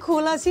辛苦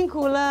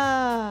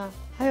了。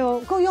哎呦，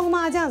够用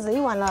吗？这样子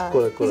1碗了，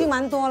已经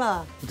蛮多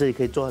了。这里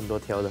可以做很多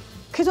条的，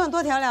可以做很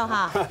多条了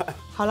哈。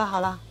好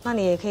了，那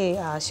你也可以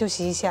休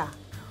息一下，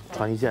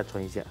传一下，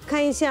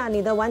看一下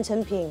你的完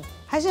成品，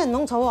还是很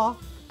浓稠哦。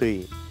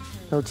对，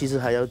然后其实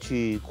还要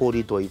去过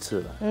滤多一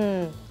次了。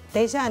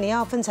等一下你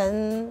要分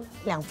成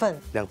2份。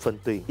2份，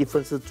对，1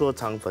份是做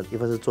肠粉，1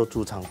份是做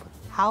猪肠粉。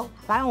好，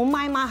来，我们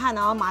抹一抹汗，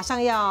然后马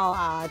上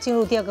要进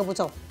入第2个步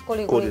骤，过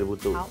滤的步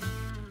骤。好。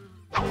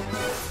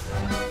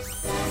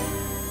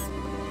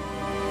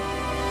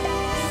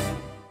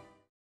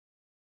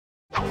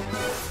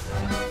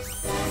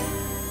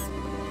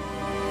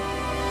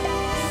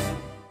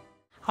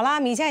好啦，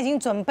米现在已经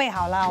准备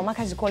好了，我们要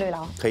开始过滤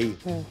了。可以。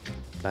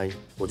来，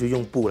我就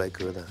用布来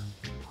割的。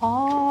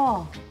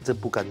哦。这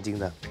不干净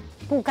的。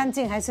不干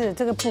净还是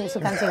这个布是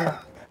干净的？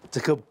这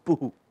个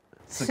布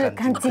是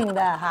干净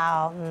的。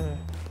好，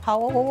好，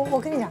我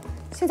跟你讲，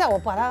现在我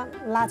把它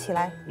拉起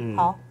来。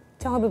好，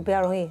这样会不会比较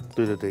容易？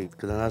对，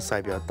可能它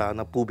塞比较大，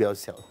那布比较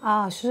小。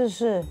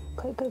是，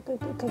可以，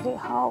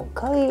好，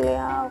可以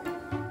了。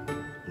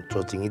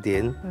抓紧一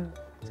点。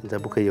现在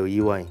不可以有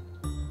意外。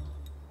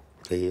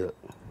可以了。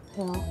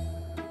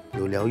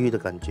有疗愈的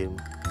感觉吗？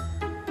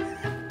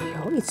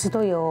有，一直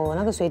都有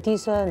那个水滴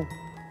声。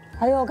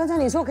还有刚才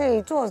你说可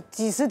以做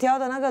几十条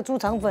的那个猪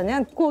肠粉，这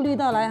样过滤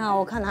到来哈，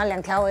我看它2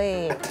条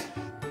哎，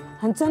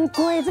很珍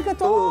贵。这个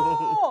猪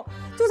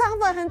肠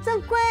粉很珍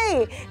贵，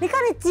你看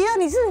你挤了，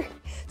你是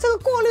这个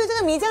过滤这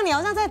个米浆，你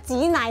好像在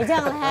挤奶这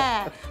样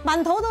嘞，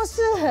满头都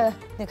是，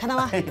你看到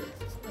吗？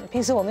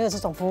平时我没有这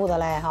种服务的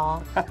嘞哈，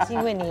是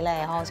因为你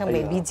嘞哈，像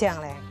baby 这样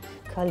嘞，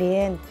可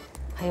怜。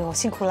哎呦，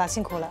辛苦了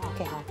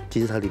，OK 好。其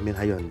实它里面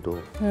还有很多。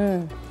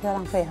不要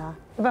浪费哈，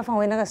要不要放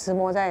回那个石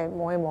磨再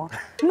磨一磨？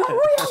不要！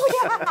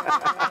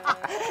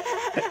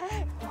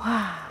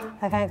哇，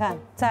来看一看，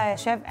在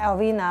Chef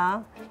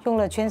Alvin 用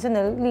了全身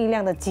的力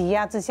量的挤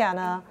压之下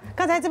呢，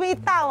刚才这边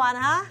1大碗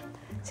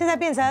现在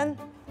变成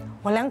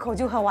我2口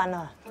就喝完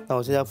了。那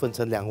我现在要分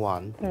成2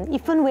碗，1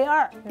分为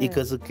2，一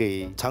个是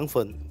给肠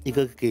粉，一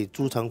个给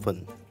猪肠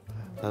粉，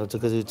然后这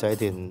个就加一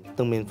点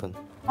澄面粉。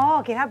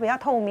给它比较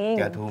透明，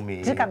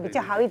质感比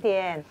较好一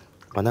点。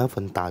把那个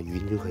粉打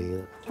匀就可以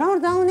了。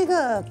然后那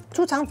个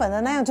猪肠粉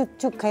的那样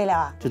就可以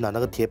了。就拿那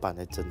个铁板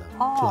来蒸了，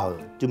就好了，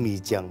就米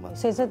浆嘛。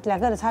所以这2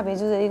个的差别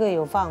就是一个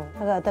有放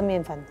那个澄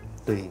面粉。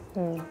对。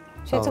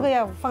所以这个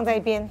要放在一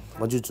边。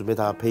我们就准备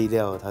它配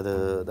料，它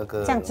的那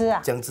个酱汁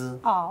啊。酱汁。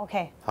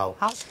OK。好。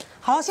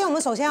现在我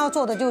们首先要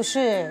做的就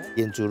是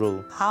腌猪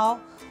肉。好，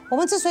我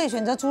们之所以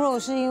选择猪肉，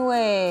是因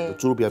为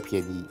猪肉比较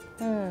便宜。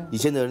以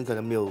前的人可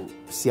能没有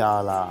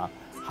虾啦、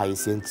海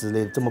鲜之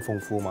类这么丰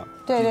富嘛。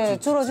对，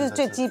猪肉就是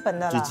最基本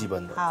的了。最基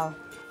本的。好。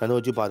然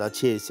后就把它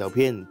切小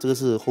片，这个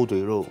是后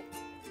腿肉。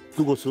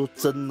如果说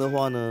蒸的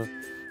话呢，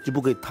就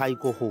不可以太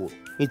过厚，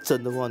因为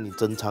蒸的话，你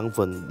蒸肠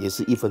粉也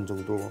是1分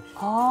钟多。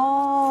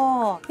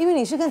哦，因为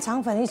你是跟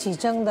肠粉一起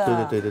蒸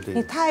的。对。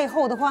你太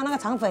厚的话，那个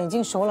肠粉已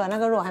经熟了，那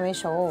个肉还没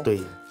熟。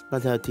对，那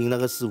天听那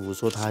个师傅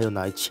说，他还要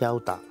拿来敲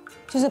打，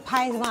就是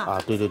拍是吧？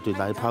啊，对，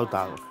拿来敲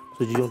打，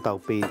所以就用刀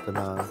背跟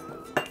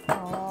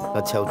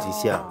他，敲几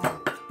下。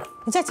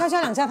你再敲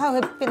2下，它会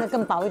变得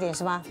更薄一点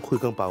是吗？会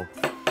更薄，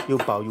又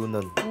薄又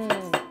嫩。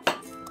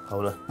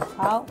好了。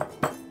好。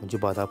我们就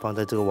把它放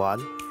在这个碗。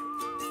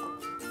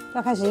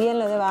要开始腌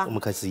了对吧？我们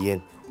开始腌，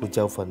胡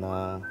椒粉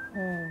啊，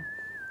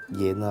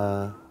盐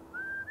啊，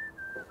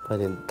放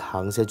点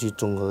糖下去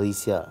中和一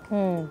下。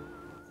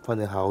放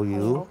点蚝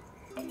油，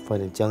放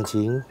点姜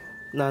青。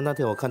那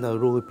天我看它的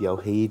肉会比较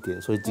黑一点，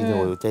所以今天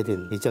我有加点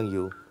黑酱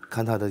油，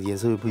看它的颜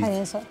色会不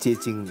会接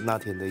近那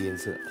天的颜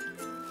色。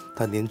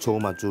它粘稠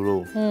嘛，猪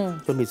肉。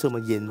所以每次我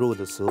们腌肉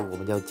的时候，我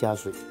们要加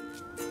水，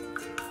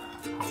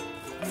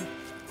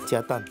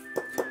加蛋，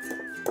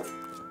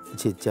而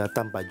且加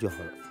蛋白就好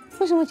了。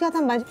为什么加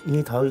蛋白？因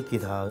为它会给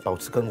它保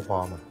持更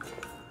滑嘛。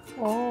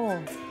哦。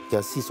要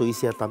吸收一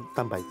下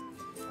蛋白，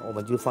我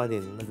们就放一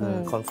点那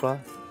个 cornflour。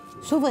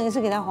薯粉也是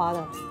给它滑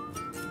的。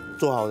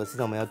做好的，现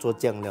在我们要做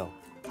酱料。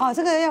哦，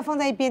这个要放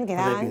在一边给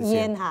它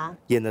腌哈。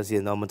腌了先，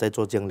然后我们再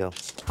做酱料。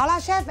好了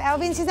 ，Chef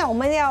Alvin， 现在我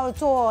们要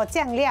做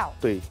酱料。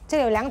对。这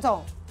里有2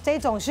种，这一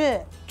种是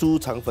猪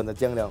肠粉的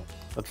酱料。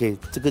OK，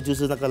 这个就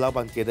是那个老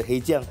板给的黑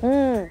酱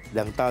，2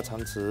大汤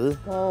匙。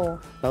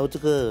然后这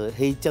个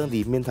黑酱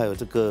里面它有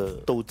这个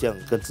豆酱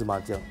跟芝麻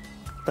酱，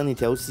当你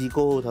调稀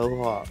过后的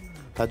话，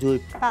它就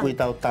会味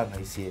道淡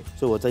了一些，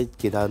所以我再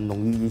给它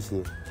浓郁一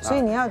些。所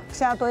以你要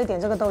加多一点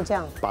这个豆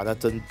酱，把它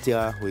增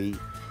加回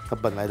它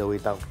本来的味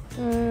道。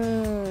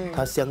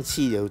它香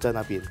气留在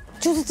那边。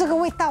就是这个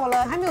味道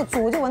了，还没有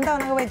煮就闻到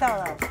那个味道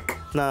了。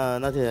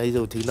那天还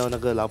有听到那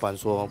个老板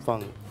说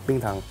放冰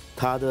糖，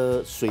它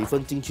的水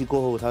分进去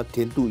过后，它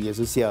甜度也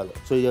是下了，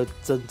所以要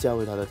增加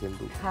回它的甜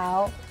度。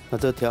好，那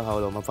这调好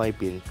了，我们放一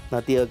边。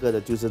那第2个的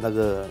就是那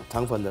个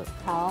肠粉的。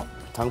好，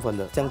肠粉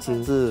的酱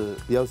青是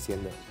比较咸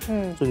的，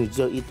所以你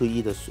就要1对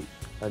1的水，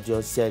那就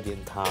要下一点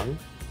糖，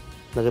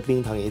那个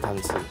冰糖也1汤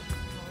匙。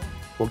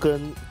我个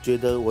人觉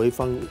得我会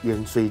放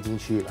盐水进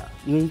去了，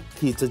因为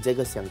可以增加一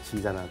个香气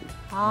在那里，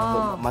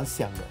蛮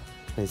香的，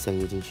很香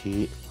油进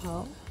去。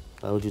好。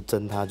然后就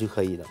蒸它就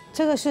可以了。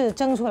这个是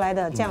蒸出来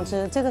的酱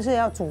汁，这个是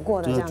要煮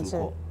过的酱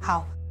汁。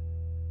好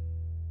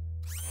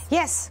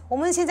 ，Yes， 我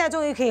们现在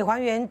终于可以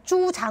还原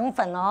猪肠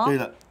粉了哦。对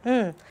了，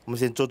我们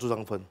先做猪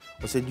肠粉，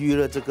我先预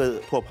热这个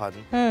托盘，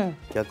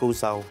给它够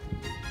烧。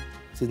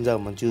现在我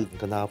们就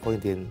跟它放一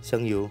点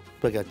香油，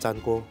不要给它粘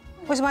过。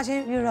为什么要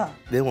先预热？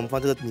连我们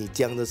放这个米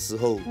浆的时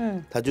候，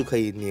它就可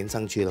以粘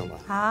上去了嘛。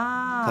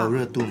它有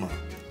热度嘛。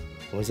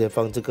我们先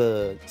放这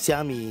个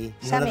虾米，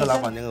因为那个老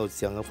板娘有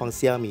想要放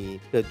虾米、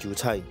韭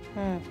菜，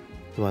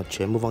对吧？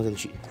全部放进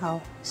去。好，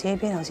斜一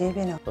边了，斜一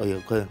边了。哎呦，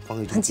快点放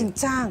进去。很紧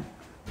张，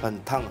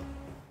很烫，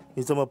因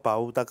为这么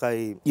薄，大概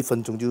1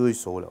分钟就会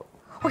熟了。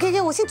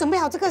OK， 我先准备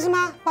好这个是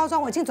吗？包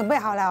装我已经准备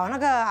好了。那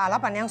个老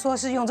板娘说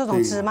是用这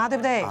种纸吗？对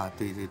不对？啊，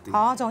对。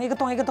好，这种一个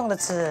洞一个洞的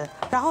纸，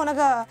然后那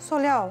个塑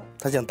料。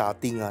他想打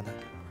钉啊。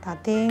打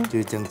钉。就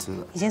是这样子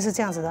了。以前是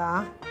这样子的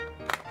啊。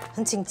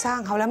很紧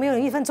张，好了，没有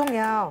1分钟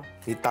了。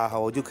你打好，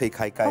我就可以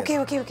开盖。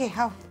OK，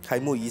 好。开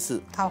幕仪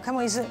式。好，开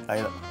幕仪式。来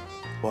了，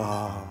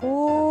哇。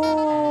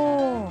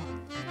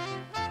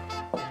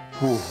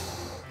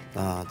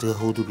啊，这个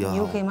厚度比较好。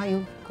油可以吗？油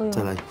够用。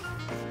再来。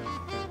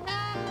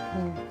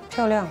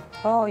漂亮。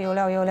哦，有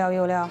料。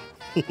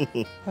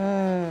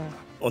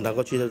我拿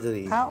过去到这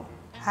里。好。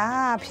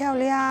啊，漂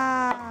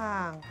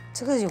亮。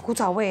这个有古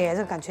早味耶，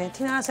这个感觉，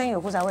听到它声音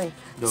有古早味。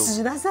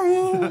纸的声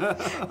音。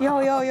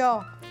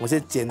有。我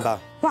先剪吧。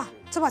哇，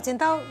这把剪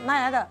刀哪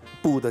里来的？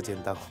布的剪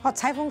刀。哦，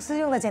裁缝师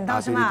用的剪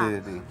刀是吗？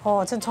对。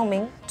哦，真聪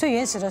明。最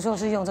原始的时候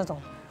是用这种。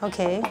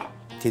OK。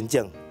甜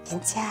酱。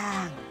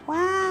哇。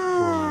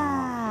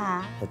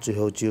那最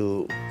后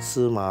就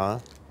芝麻，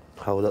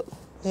好了。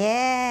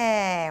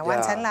耶，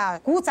完成了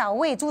古早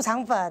味猪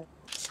肠粉。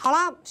好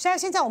了，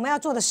现在我们要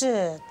做的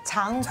是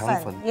肠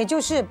粉，也就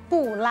是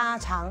布拉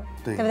肠，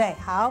对不对？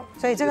好，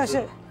所以这个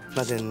是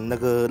那天那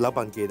个老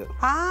板给的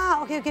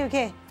啊。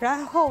OK。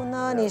然后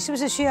呢，你是不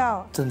是需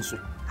要蒸水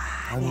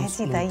啊？你还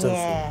记得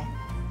耶？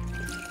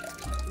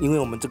因为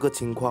我们这个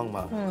情况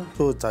嘛，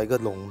就找一个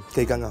笼，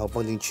可以刚刚好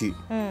放进去，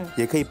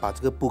也可以把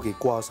这个布给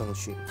挂上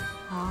去，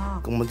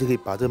我们就可以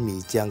把这个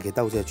米浆给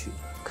倒下去。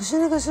可是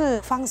那个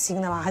是方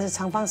形的吗？还是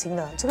长方形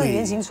的？这个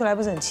圆形出来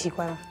不是很奇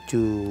怪吗？就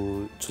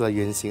出来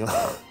圆形了。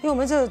因为我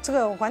们这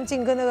个环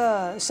境跟那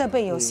个设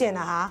备有限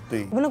啊哈。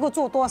对。我们能够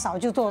做多少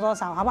就做多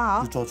少，好不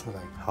好？就做出来。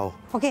好。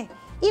OK，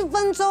 1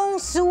分钟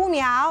15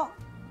秒。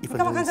 1分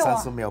钟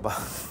30秒吧。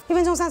1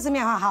分钟30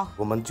秒哈，好。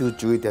我们就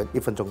久一点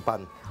，1分钟半。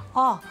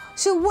哦，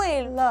是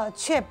为了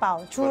确保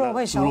猪肉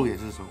会熟。猪肉也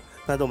是熟。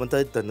那我们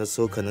在等的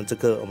时候，可能这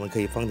个我们可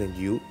以放点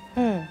油。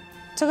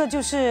这个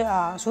就是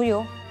熟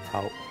油。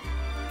好。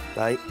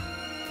来，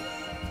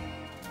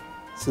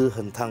是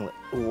很烫了，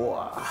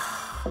哇！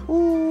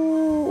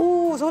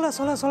熟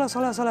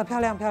了，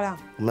漂亮。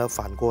我们要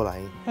反过来，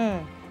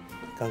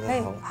刚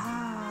刚好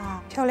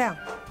啊，漂亮。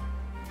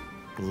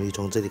我们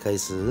从这里开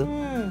始。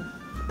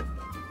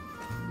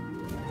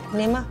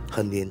黏吗？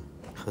很黏。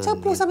这个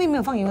布上面没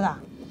有放油的、啊。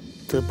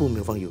这个布没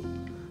有放油，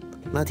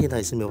那天它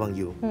也是没有放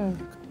油。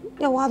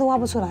要挖都挖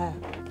不出来。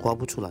挖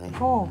不出来。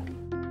哦。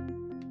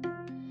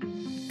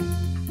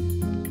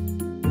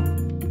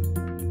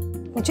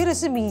你觉得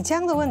是米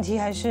浆的问题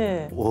还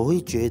是？我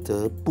会觉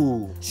得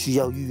布需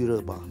要预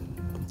热吧，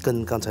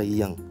跟刚才一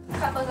样。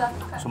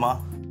什么？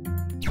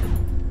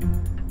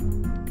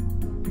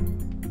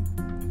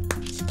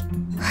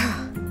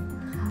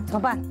怎么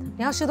办？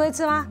你要试多一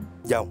次吗？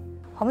要。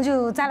我们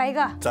就再来一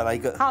个。再来一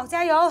个。好，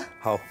加油。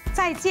好。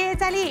再接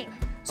再厉。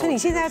所以你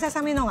现在要在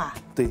上面弄啊？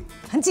对。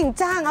很紧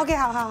张。OK，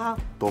 好。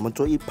我们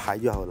做一排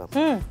就好了。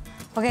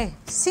OK，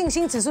 信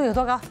心指数有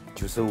多高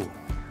？95。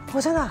我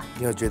真的。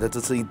你有觉得这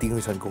次一定会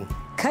成功？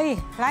可以，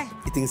来。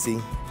一定行。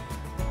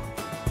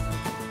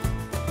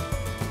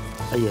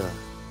哎呀，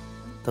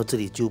到这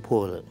里就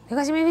破了。没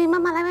关系，妹妹，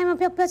慢慢来，妹妹，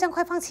不要这样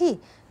快放弃。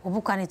我不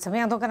管你怎么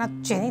样，都跟它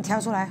卷一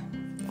条出来。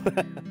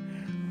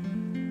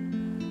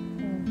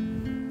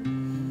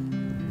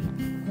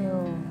哎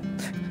呦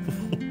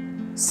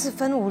，4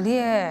分5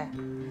裂，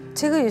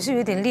这个也是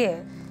有点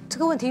裂。这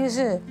个问题就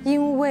是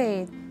因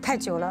为太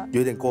久了，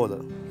有点过了，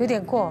有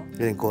点过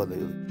了，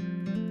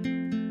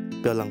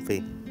不要浪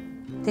费。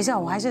等一下，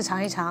我还是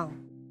尝一尝。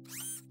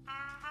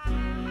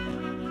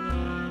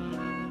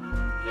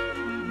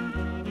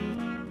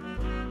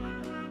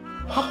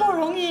好不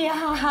容易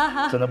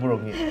啊！真的不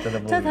容易，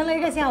折腾了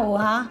1个下午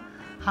哈。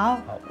好，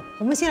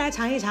我们先来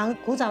尝一尝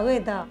古早味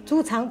的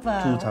猪肠粉。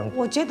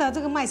我觉得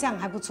这个卖相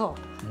还不错，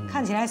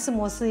看起来是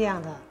模式一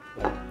样的。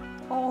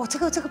哦，这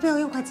个不要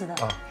用筷子的，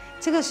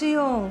这个是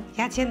用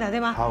牙签的，对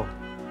吗？好。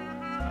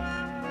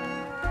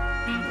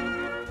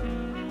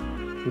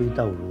味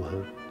道如何？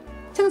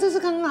这个是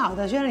刚刚好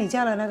的，虽然你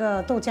加了那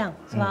个豆酱，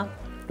是吗？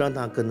让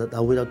它跟着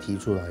它味道提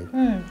出来。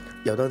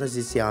咬到那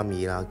些虾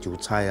米啦、韭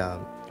菜啊。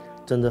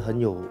真的很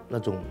有那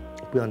种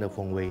不一样的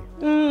风味。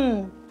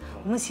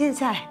我们现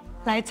在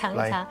来尝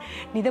一尝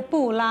你的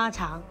布拉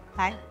肠。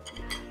来，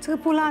这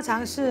个布拉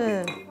肠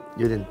是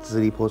有点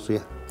支离破碎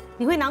啊。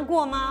你会难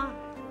过吗？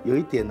有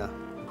一点呢。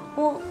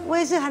我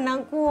也是很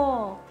难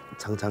过。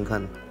尝尝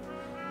看。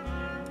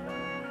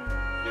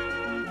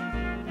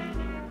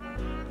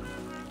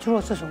猪肉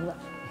是熟的。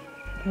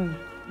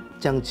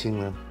酱青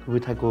呢，会不会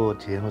太过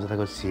甜或者太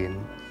过咸？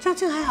酱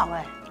青还好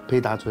哎，配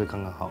搭出来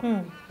刚刚好。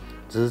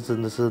只是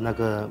真的是那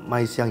个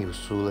卖相有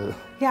输了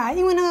呀，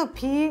因为那个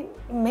皮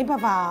没办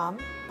法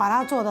把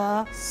它做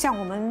得像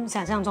我们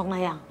想象中那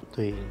样。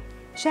对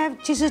 ，Chef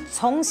其实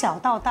从小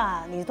到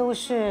大你都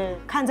是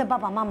看着爸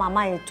爸妈妈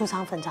卖猪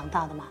肠粉长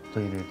大的嘛。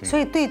对。所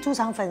以对猪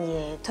肠粉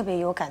也特别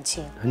有感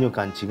情。很有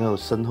感情，很有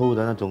深厚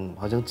的那种，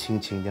好像亲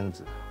情这样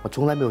子。我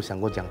从来没有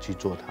想过这样去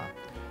做它，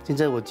现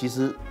在我其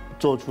实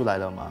做出来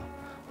了嘛。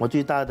我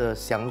最大的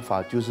想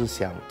法就是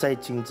想再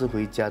亲自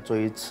回家做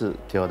一次，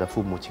给我的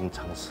父母亲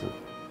尝试。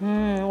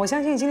我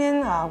相信今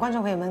天观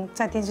众朋友们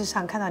在电视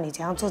上看到你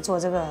怎样做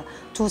这个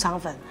猪肠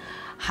粉，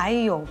还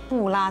有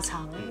布拉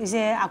肠，一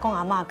些阿公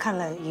阿嬷看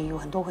了也有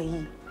很多回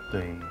忆。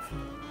对，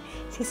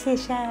谢谢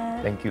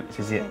Chef。 Thank you，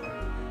 谢谢。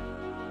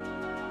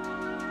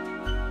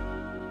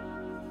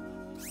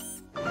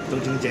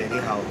钟琴姐你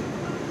好，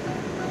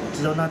我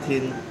知道那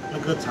天那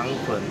个肠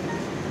粉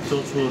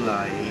做出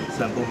来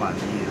是很不满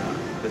意的，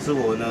可是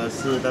我呢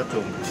是那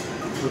种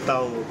不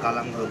到嘎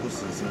啷和不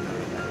死心的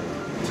人。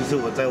其实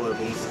我在我的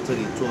公司这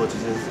里做，其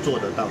实是做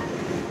得到的。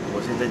我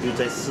现在就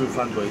在示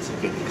范多一次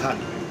给你看，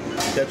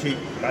下去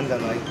赶赶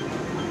来，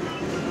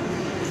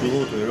猪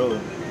后腿肉，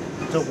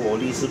这火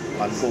力是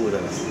蛮够的，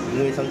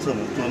因为上次我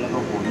们做那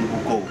个火力不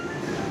够。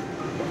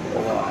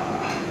哇！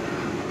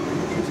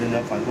首先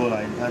呢反过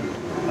来，你看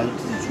它就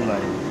自己出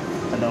来，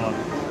看到吗？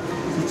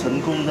是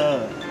成功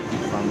的。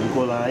反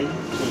过来，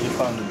这一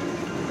放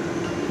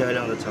漂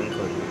亮的肠粉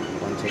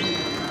完成。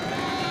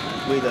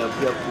为了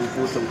不要辜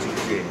负钟琴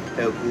姐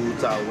还有古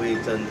早味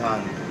侦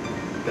探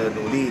的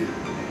努力，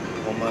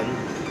我们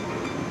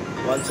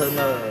完成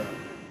了。